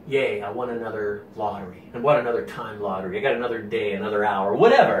 Yay, I won another lottery. I won another time lottery. I got another day, another hour,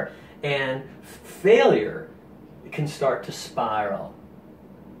 whatever. And failure can start to spiral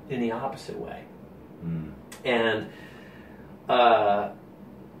in the opposite way. And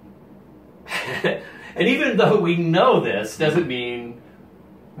and even though we know this, doesn't mean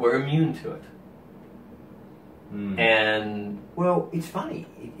we're immune to it. And well, it's funny.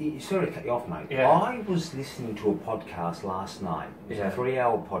 It sort of cut you off, mate. Yeah. I was listening to a podcast last night. It was a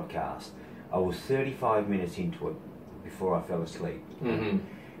 3-hour podcast. I was 35 minutes into it before I fell asleep. And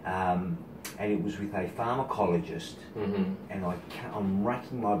it was with a pharmacologist. And I'm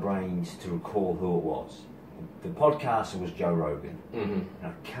racking my brains to recall who it was. The podcaster was Joe Rogan. And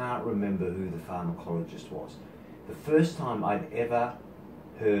I can't remember who the pharmacologist was. The first time I'd ever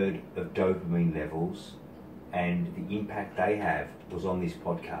heard of dopamine levels and the impact they have was on this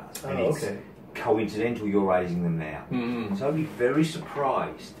podcast. And it's coincidental you're raising them now. So I'd be very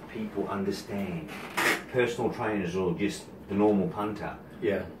surprised people understand, personal trainers or just the normal punter,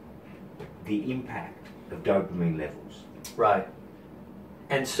 the impact of dopamine levels. Right.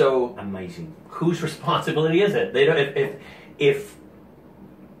 And so, amazing. Whose responsibility is it? They don't. If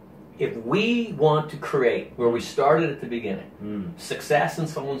we want to create where we started at the beginning, success in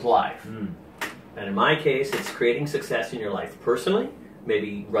someone's life, and in my case, it's creating success in your life personally,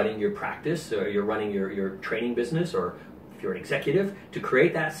 maybe running your practice, or you're running your training business, or if you're an executive, to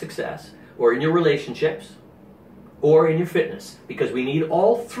create that success, or in your relationships, or in your fitness, because we need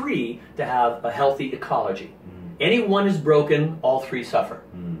all three to have a healthy ecology. Any one is broken, all three suffer.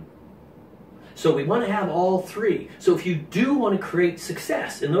 So we want to have all three. So if you do want to create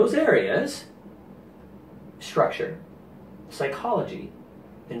success in those areas, structure, psychology,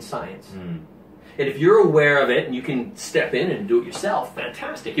 and science. And if you're aware of it and you can step in and do it yourself,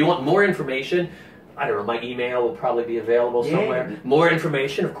 fantastic. You want more information, I don't know, my email will probably be available somewhere. More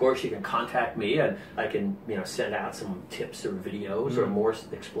information, of course, you can contact me and I can send out some tips or videos or more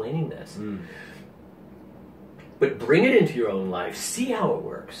explaining this. But bring it into your own life, see how it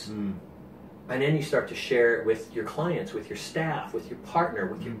works. And then you start to share it with your clients, with your staff, with your partner,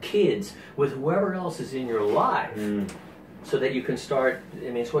 with your kids, with whoever else is in your life. So that you can start,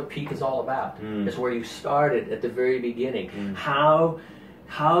 it's what peak is all about. It's where you started at the very beginning. How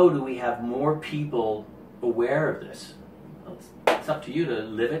how do we have more people aware of this? Well, it's up to you to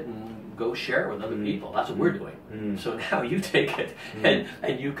live it and go share it with other people. That's what we're doing. So now you take it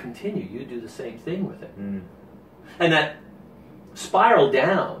and you continue. You do the same thing with it. And that spiral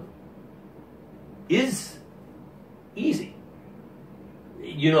down is easy.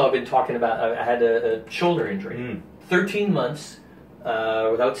 You know, I've been talking about, I had a shoulder injury. 13 months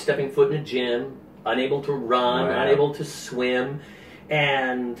without stepping foot in a gym, unable to run, unable to swim.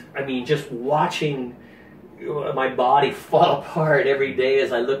 And I mean, just watching my body fall apart every day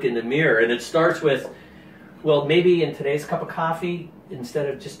as I look in the mirror. And it starts with, well, maybe in today's cup of coffee, instead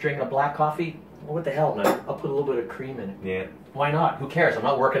of just drinking a black coffee, well, what the hell, man? I'll put a little bit of cream in it. Yeah. Why not? Who cares? I'm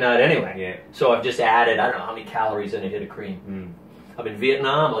not working out anyway. Yeah. So I've just added, I don't know how many calories in a hit of cream. I'm in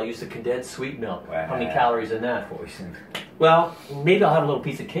Vietnam, I'll use the condensed sweet milk. Wow. How many calories in that? Poison. Well, maybe I'll have a little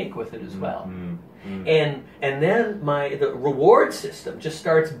piece of cake with it as well. And then the reward system just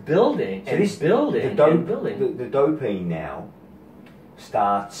starts building and building and building. The dopamine now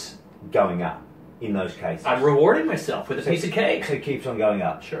starts going up in those cases. I'm rewarding myself with a piece of cake. So it keeps on going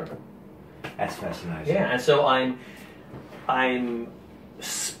up. Sure. That's fascinating. Yeah, and so I'm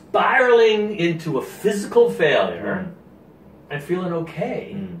spiraling into a physical failure and feeling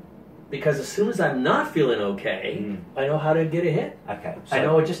okay. Because as soon as I'm not feeling okay, I know how to get a hit. Okay. So I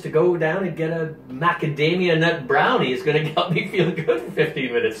know just to go down and get a macadamia nut brownie is going to help me feel good for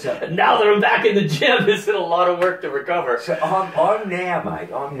 15 minutes. So, now that I'm back in the gym, it's a lot of work to recover. So I'm now,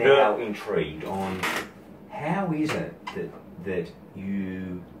 mate, I'm now intrigued on how is it that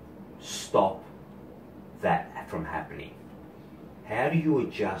you stop that from happening? How do you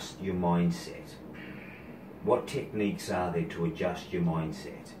adjust your mindset? What techniques are there to adjust your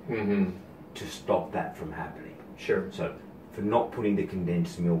mindset to stop that from happening? Sure. So, for not putting the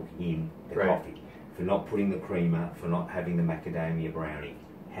condensed milk in the coffee, for not putting the creamer, for not having the macadamia brownie,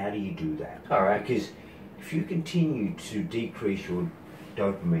 how do you do that? All right. Because if you continue to decrease your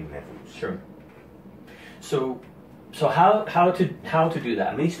dopamine levels, sure. So how to do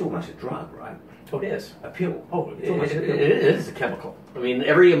that? I mean, it's almost a drug, right? Oh, it is. A pill. Oh, it is a chemical. I mean,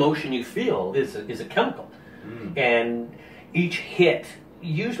 every emotion you feel is a chemical. And each hit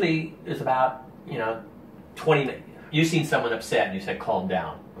usually is about, 20 minutes. You've seen someone upset and you said, calm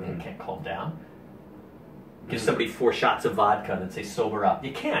down. You can't calm down. Give somebody 4 shots of vodka and say, sober up.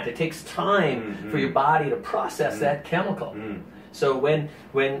 You can't. It takes time for your body to process that chemical. So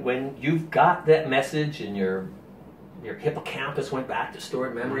when you've got that message and your hippocampus went back to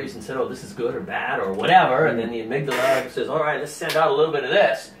stored memories and said, oh, this is good or bad or whatever, and then the amygdala says, all right, let's send out a little bit of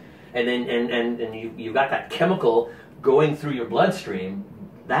this. And then and you've got that chemical going through your bloodstream,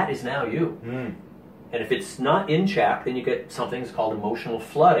 that is now you. And if it's not in check, then you get something that's called emotional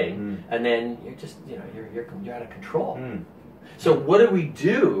flooding, and then you're just, you're out of control. So what do we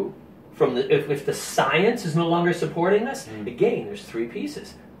do from if the science is no longer supporting this? Again, there's 3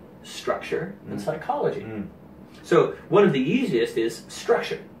 pieces: structure and psychology. So one of the easiest is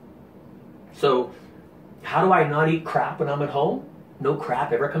structure. So how do I not eat crap when I'm at home? No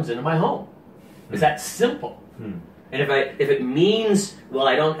crap ever comes into my home. It's that simple. And if it means, well,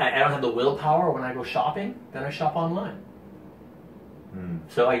 I don't have the willpower when I go shopping, then I shop online.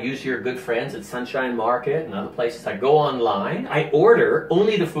 So I use your good friends at Sunshine Market and other places. I go online, I order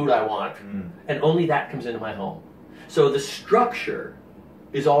only the food I want, and only that comes into my home. So the structure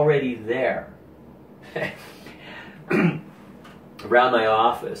is already there. Around my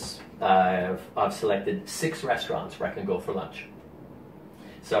office, I've selected 6 restaurants where I can go for lunch.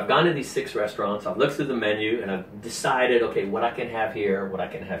 So I've gone to these 6 restaurants, I've looked through the menu, and I've decided, okay, what I can have here, what I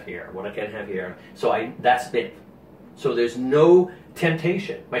can have here, what I can have here. So that's it. So there's no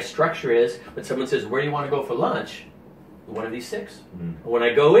temptation. My structure is, when someone says, where do you want to go for lunch? One of these 6. When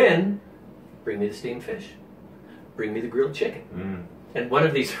I go in, bring me the steamed fish. Bring me the grilled chicken. And one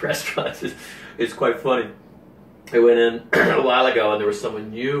of these restaurants is quite funny. I went in a while ago, and there was someone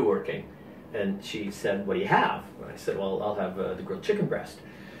new working. And she said, what do you have? And I said, well, I'll have the grilled chicken breast.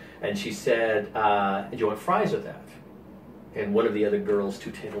 And she said, do you want fries with that? And one of the other girls 2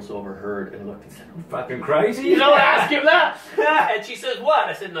 tables over heard and looked and said, oh, Fucking crazy. You don't ask him that. And she says, what?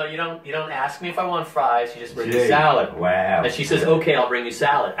 I said, no, you don't ask me if I want fries. You just bring me salad. Wow. And she says, okay, I'll bring you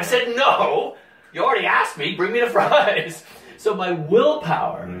salad. I said, no, you already asked me. Bring me the fries. So my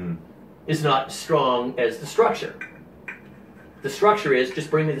willpower is not strong as the structure. The structure is just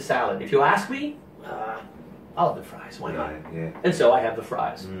bring me the salad. If you ask me, I'll have the fries. Why not? Yeah. And so I have the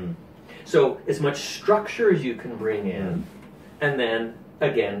fries. So as much structure as you can bring in, and then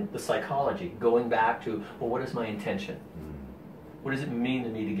again the psychology, going back to, well, what is my intention? What does it mean to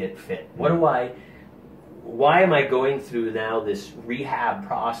me to get fit? What why am I going through now this rehab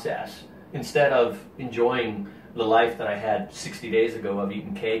process instead of enjoying the life that I had 60 days ago of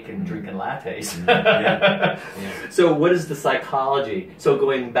eating cake and drinking lattes? So what is the psychology? So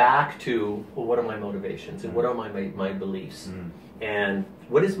going back to, well, what are my motivations and what are my beliefs? And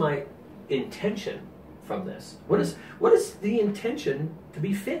what is my intention from this? What is the intention to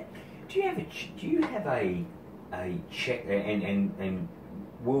be fit? Do you have a check, and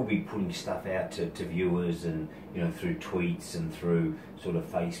we'll be putting stuff out to viewers, and through tweets and through sort of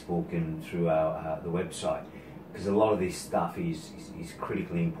Facebook and through our the website, because a lot of this stuff is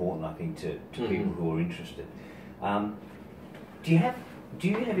critically important, I think, to people who are interested. Do you have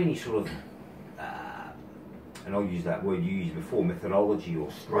any sort of and I'll use that word you used before, methodology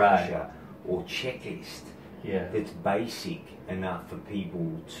or structure or checklist that's basic enough for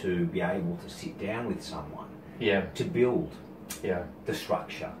people to be able to sit down with someone to build the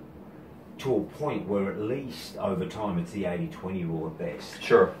structure to a point where at least over time it's the 80-20 rule at best.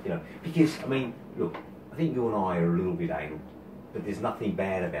 Sure. Because, I mean, look, I think you and I are a little bit anal, but there's nothing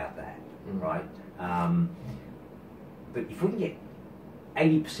bad about that, right? But if we can get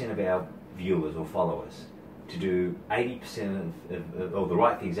 80% of our viewers or followers to do 80% of the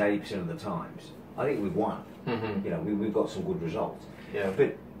right things 80% of the times, I think we've won. We've got some good results.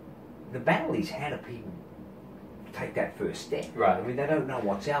 But the battle is, how do people take that first step? Right. I mean, they don't know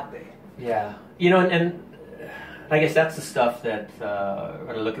what's out there. Yeah. And I guess that's the stuff that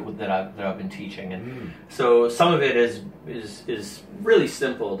I look at that I've been teaching, and so some of it is really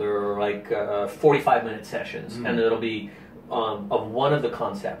simple. There are like 45-minute sessions, and it'll be of one of the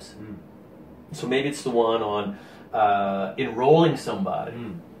concepts. So maybe it's the one on enrolling somebody.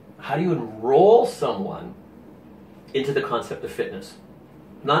 How do you enroll someone into the concept of fitness?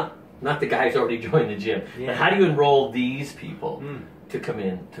 Not the guy who's already joined the gym, but how do you enroll these people to come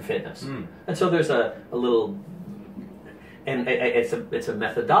in to fitness? And so there's a little, and it's a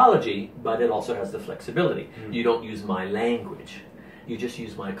methodology, but it also has the flexibility. You don't use my language. You just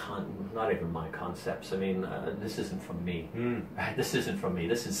use not even my concepts. I mean, this isn't from me. This isn't from me.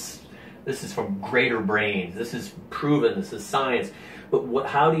 This is from greater brains. This is proven. This is science. But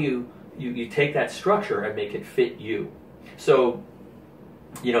how do you take that structure and make it fit you? So,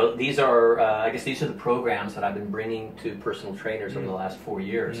 these are, I guess these are the programs that I've been bringing to personal trainers over the last 4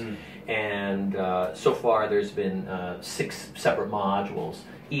 years. And so far there's been 6 separate modules,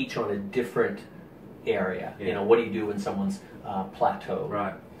 each on a different area. What do you do when someone's plateau?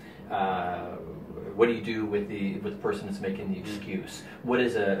 Right. What do you do with the person that's making the excuse? What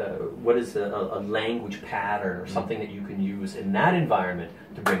is a language pattern or something that you can use in that environment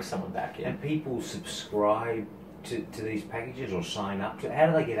to bring someone back in? And people subscribe to these packages or sign up to? How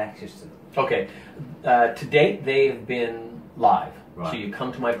do they get access to them? Okay, to date they've been live. Right. So you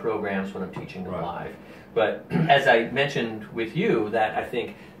come to my programs when I'm teaching them live. But as I mentioned with you, that I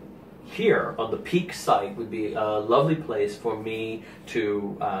think here on the Peak site would be a lovely place for me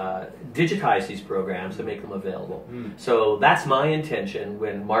to digitize these programs and make them available. So that's my intention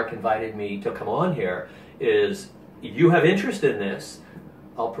when Mark invited me to come on here, is if you have interest in this,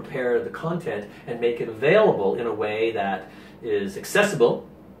 I'll prepare the content and make it available in a way that is accessible.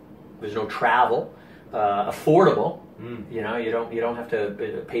 There's no travel, affordable. You don't have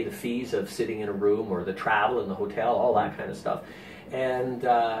to pay the fees of sitting in a room or the travel and the hotel, all that kind of stuff. And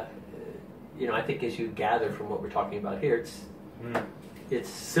I think as you gather from what we're talking about here, it's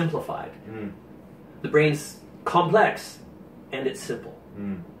simplified. The brain's complex and it's simple.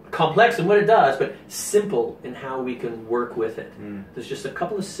 Complex in what it does, but simple in how we can work with it. There's just a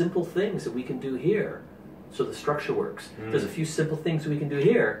couple of simple things that we can do here, so the structure works. There's a few simple things that we can do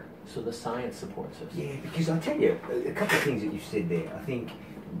here, so the science supports us. Yeah, because I tell you, a couple of things that you've said there. I think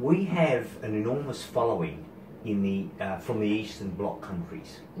we have an enormous following in the from the Eastern Bloc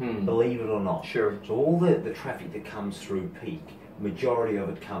countries, believe it or not. Sure. So all the traffic that comes through Peak, majority of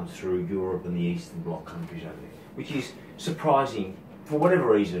it comes through Europe and the Eastern Bloc countries over there, which is surprising. For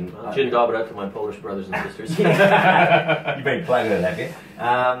whatever reason, Jin Dobrat to my Polish brothers and sisters. You've been playing with it, have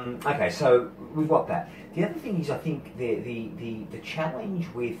you? Okay, so we've got that. The other thing is, I think the challenge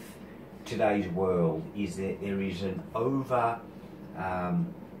with today's world is that there is an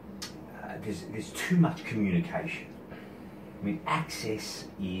there's too much communication. I mean, access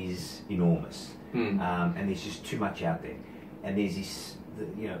is enormous, and there's just too much out there, and there's this.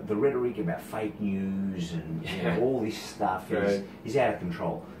 The rhetoric about fake news and all this stuff is out of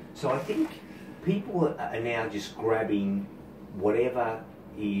control. So I think people are now just grabbing whatever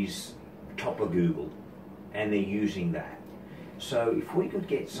is top of Google and they're using that. So if we could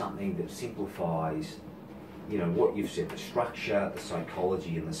get something that simplifies, you know, what you've said, the structure, the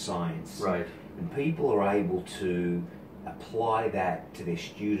psychology and the science. Right. And people are able to apply that to their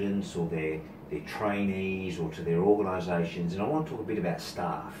students or their trainees or to their organisations, and I want to talk a bit about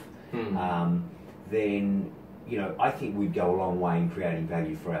staff, then, you know, I think we'd go a long way in creating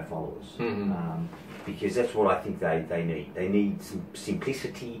value for our followers. Because that's what I think they need. They need some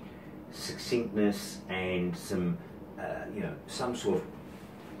simplicity, succinctness, and some, you know, some sort of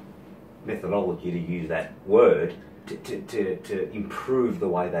methodology, to use that word, to improve the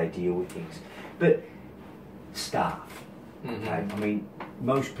way they deal with things. But staff, okay? I mean,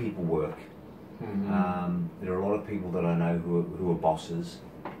 most people work. There are a lot of people that I know who are bosses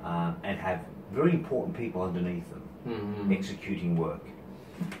and have very important people underneath them executing work.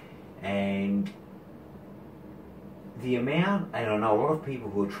 And the amount, and I know a lot of people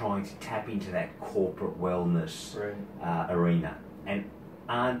who are trying to tap into that corporate wellness arena and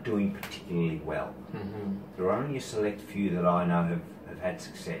aren't doing particularly well. There are only a select few that I know have had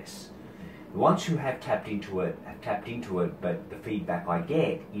success. The ones who have tapped into it, but the feedback I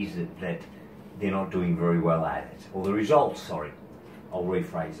get is that they're not doing very well at it. Or the results, sorry, I'll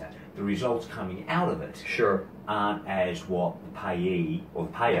rephrase that. The results coming out of it aren't as what the payee or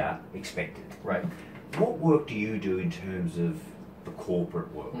the payer expected. Right. What work do you do in terms of the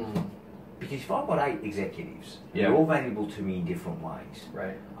corporate world? Because if I've got 8 executives, they're all valuable to me in different ways.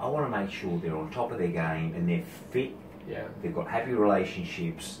 Right. I want to make sure they're on top of their game and they're fit, they've got happy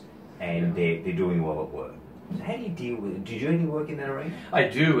relationships, and they're doing well at work. So how do you deal with it? Do you do any work in that arena? I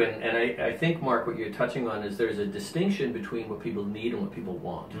do, and I think, Mark, what you're touching on is there's a distinction between what people need and what people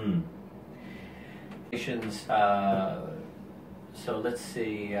want. So let's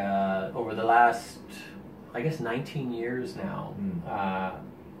see, over the last, I guess, 19 years now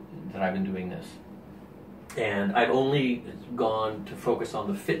that I've been doing this. And I've only gone to focus on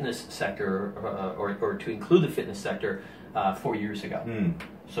the fitness sector, or to include the fitness sector, 4 years ago.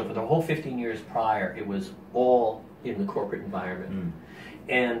 So for the whole 15 years prior, it was all in the corporate environment.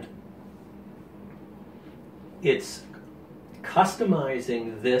 And it's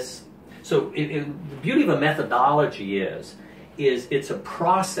customizing this. So the beauty of a methodology is it's a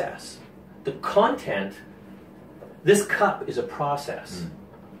process. The content, this cup is a process.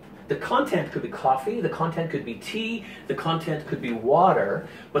 The content could be coffee, the content could be tea, the content could be water,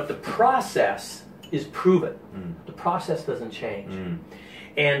 but the process is proven. The process doesn't change.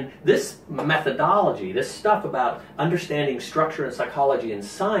 And this methodology, this stuff about understanding structure and psychology and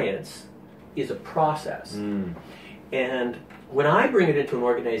science, is a process. And when I bring it into an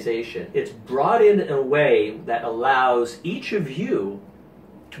organization, it's brought in a way that allows each of you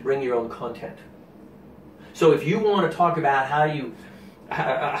to bring your own content. So if you want to talk about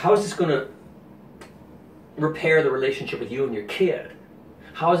how is this going to repair the relationship with you and your kid?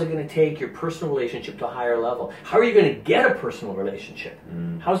 How is it going to take your personal relationship to a higher level? How are you going to get a personal relationship?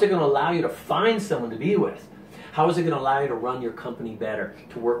 How is it going to allow you to find someone to be with? How is it going to allow you to run your company better,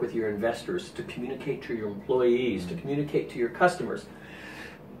 to work with your investors, to communicate to your employees, to communicate to your customers,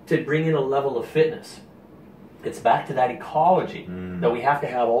 to bring in a level of fitness? It's back to that ecology that we have to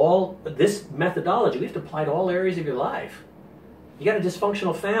have all this methodology. We have to apply to all areas of your life. You got a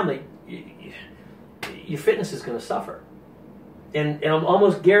dysfunctional family, your fitness is going to suffer. And I'm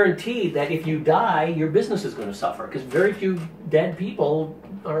almost guaranteed that if you die, your business is going to suffer, because very few dead people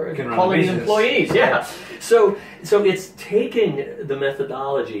are calling employees. So it's taking the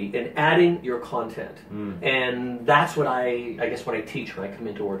methodology and adding your content, and that's what I guess what I teach when I come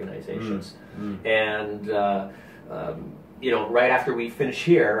into organizations. And you know, right after we finish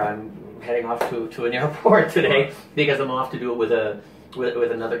here, I'm heading off to an airport today because I'm off to do it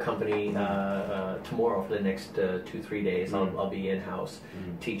with another company tomorrow for the next 2-3 days. I'll be in-house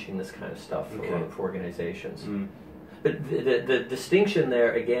teaching this kind of stuff for organizations. But the distinction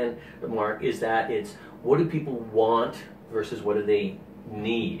there, again, Mark, is that it's what do people want versus what do they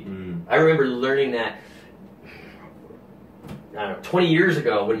need. I remember learning that, I don't know, 20 years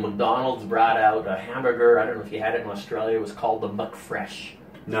ago when McDonald's brought out a hamburger. I don't know if you had it in Australia. It was called the McFresh.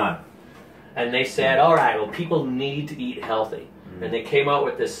 No. And they said, all right, well, people need to eat healthy. And they came out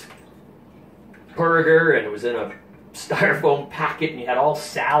with this burger, and it was in a styrofoam packet, and you had all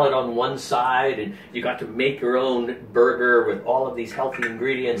salad on one side, and you got to make your own burger with all of these healthy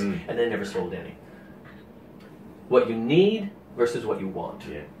ingredients, and they never sold any. What you need versus what you want.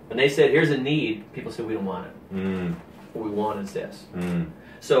 And they said, here's a need. People said, we don't want it. What we want is this.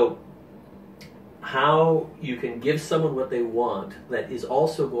 So how you can give someone what they want that is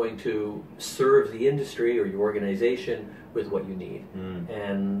also going to serve the industry or your organization with what you need.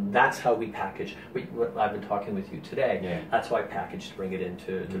 And that's how we package what I've been talking with you today. That's why I package to bring it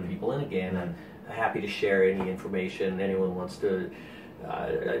into to people. And again, happy to share any information. Anyone wants to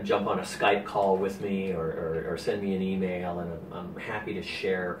jump on a Skype call with me or send me an email, and I'm happy to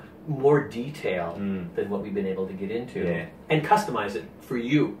share more detail than what we've been able to get into, and customize it for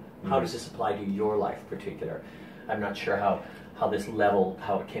you. How does this apply to your life in particular? I'm not sure how this level,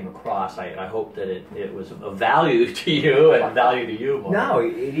 how it came across. I hope that it was of value to you and value to you more. No,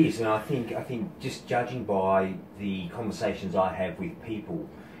 it is, and I think just judging by the conversations I have with people,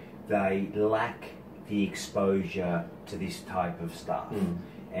 they lack the exposure to this type of stuff.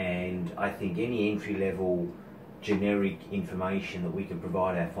 And I think any entry-level generic information that we can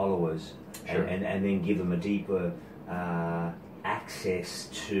provide our followers, and then give them a deeper access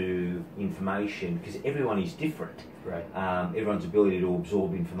to information, because everyone is different. Right. Everyone's ability to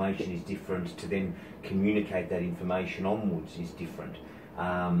absorb information is different, to then communicate that information onwards is different.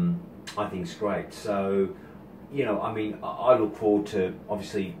 I think it's great. So, you know, I mean, I look forward to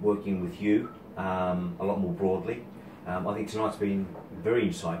obviously working with you a lot more broadly. I think tonight's been very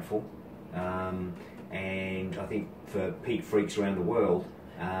insightful, and I think for peak freaks around the world,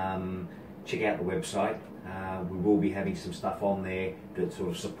 check out the website. We will be having some stuff on there that sort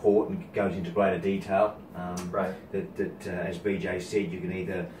of support and goes into greater detail. That as BJ said, you can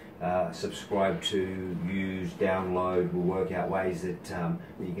either subscribe to, use, download. We'll work out ways that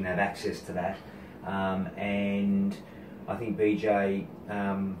you can have access to that. And I think BJ,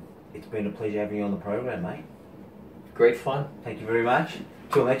 it's been a pleasure having you on the program, mate. Great fun. Thank you very much.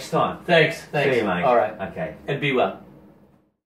 Till next time. Thanks. See you, mate. All right. Okay. And be well.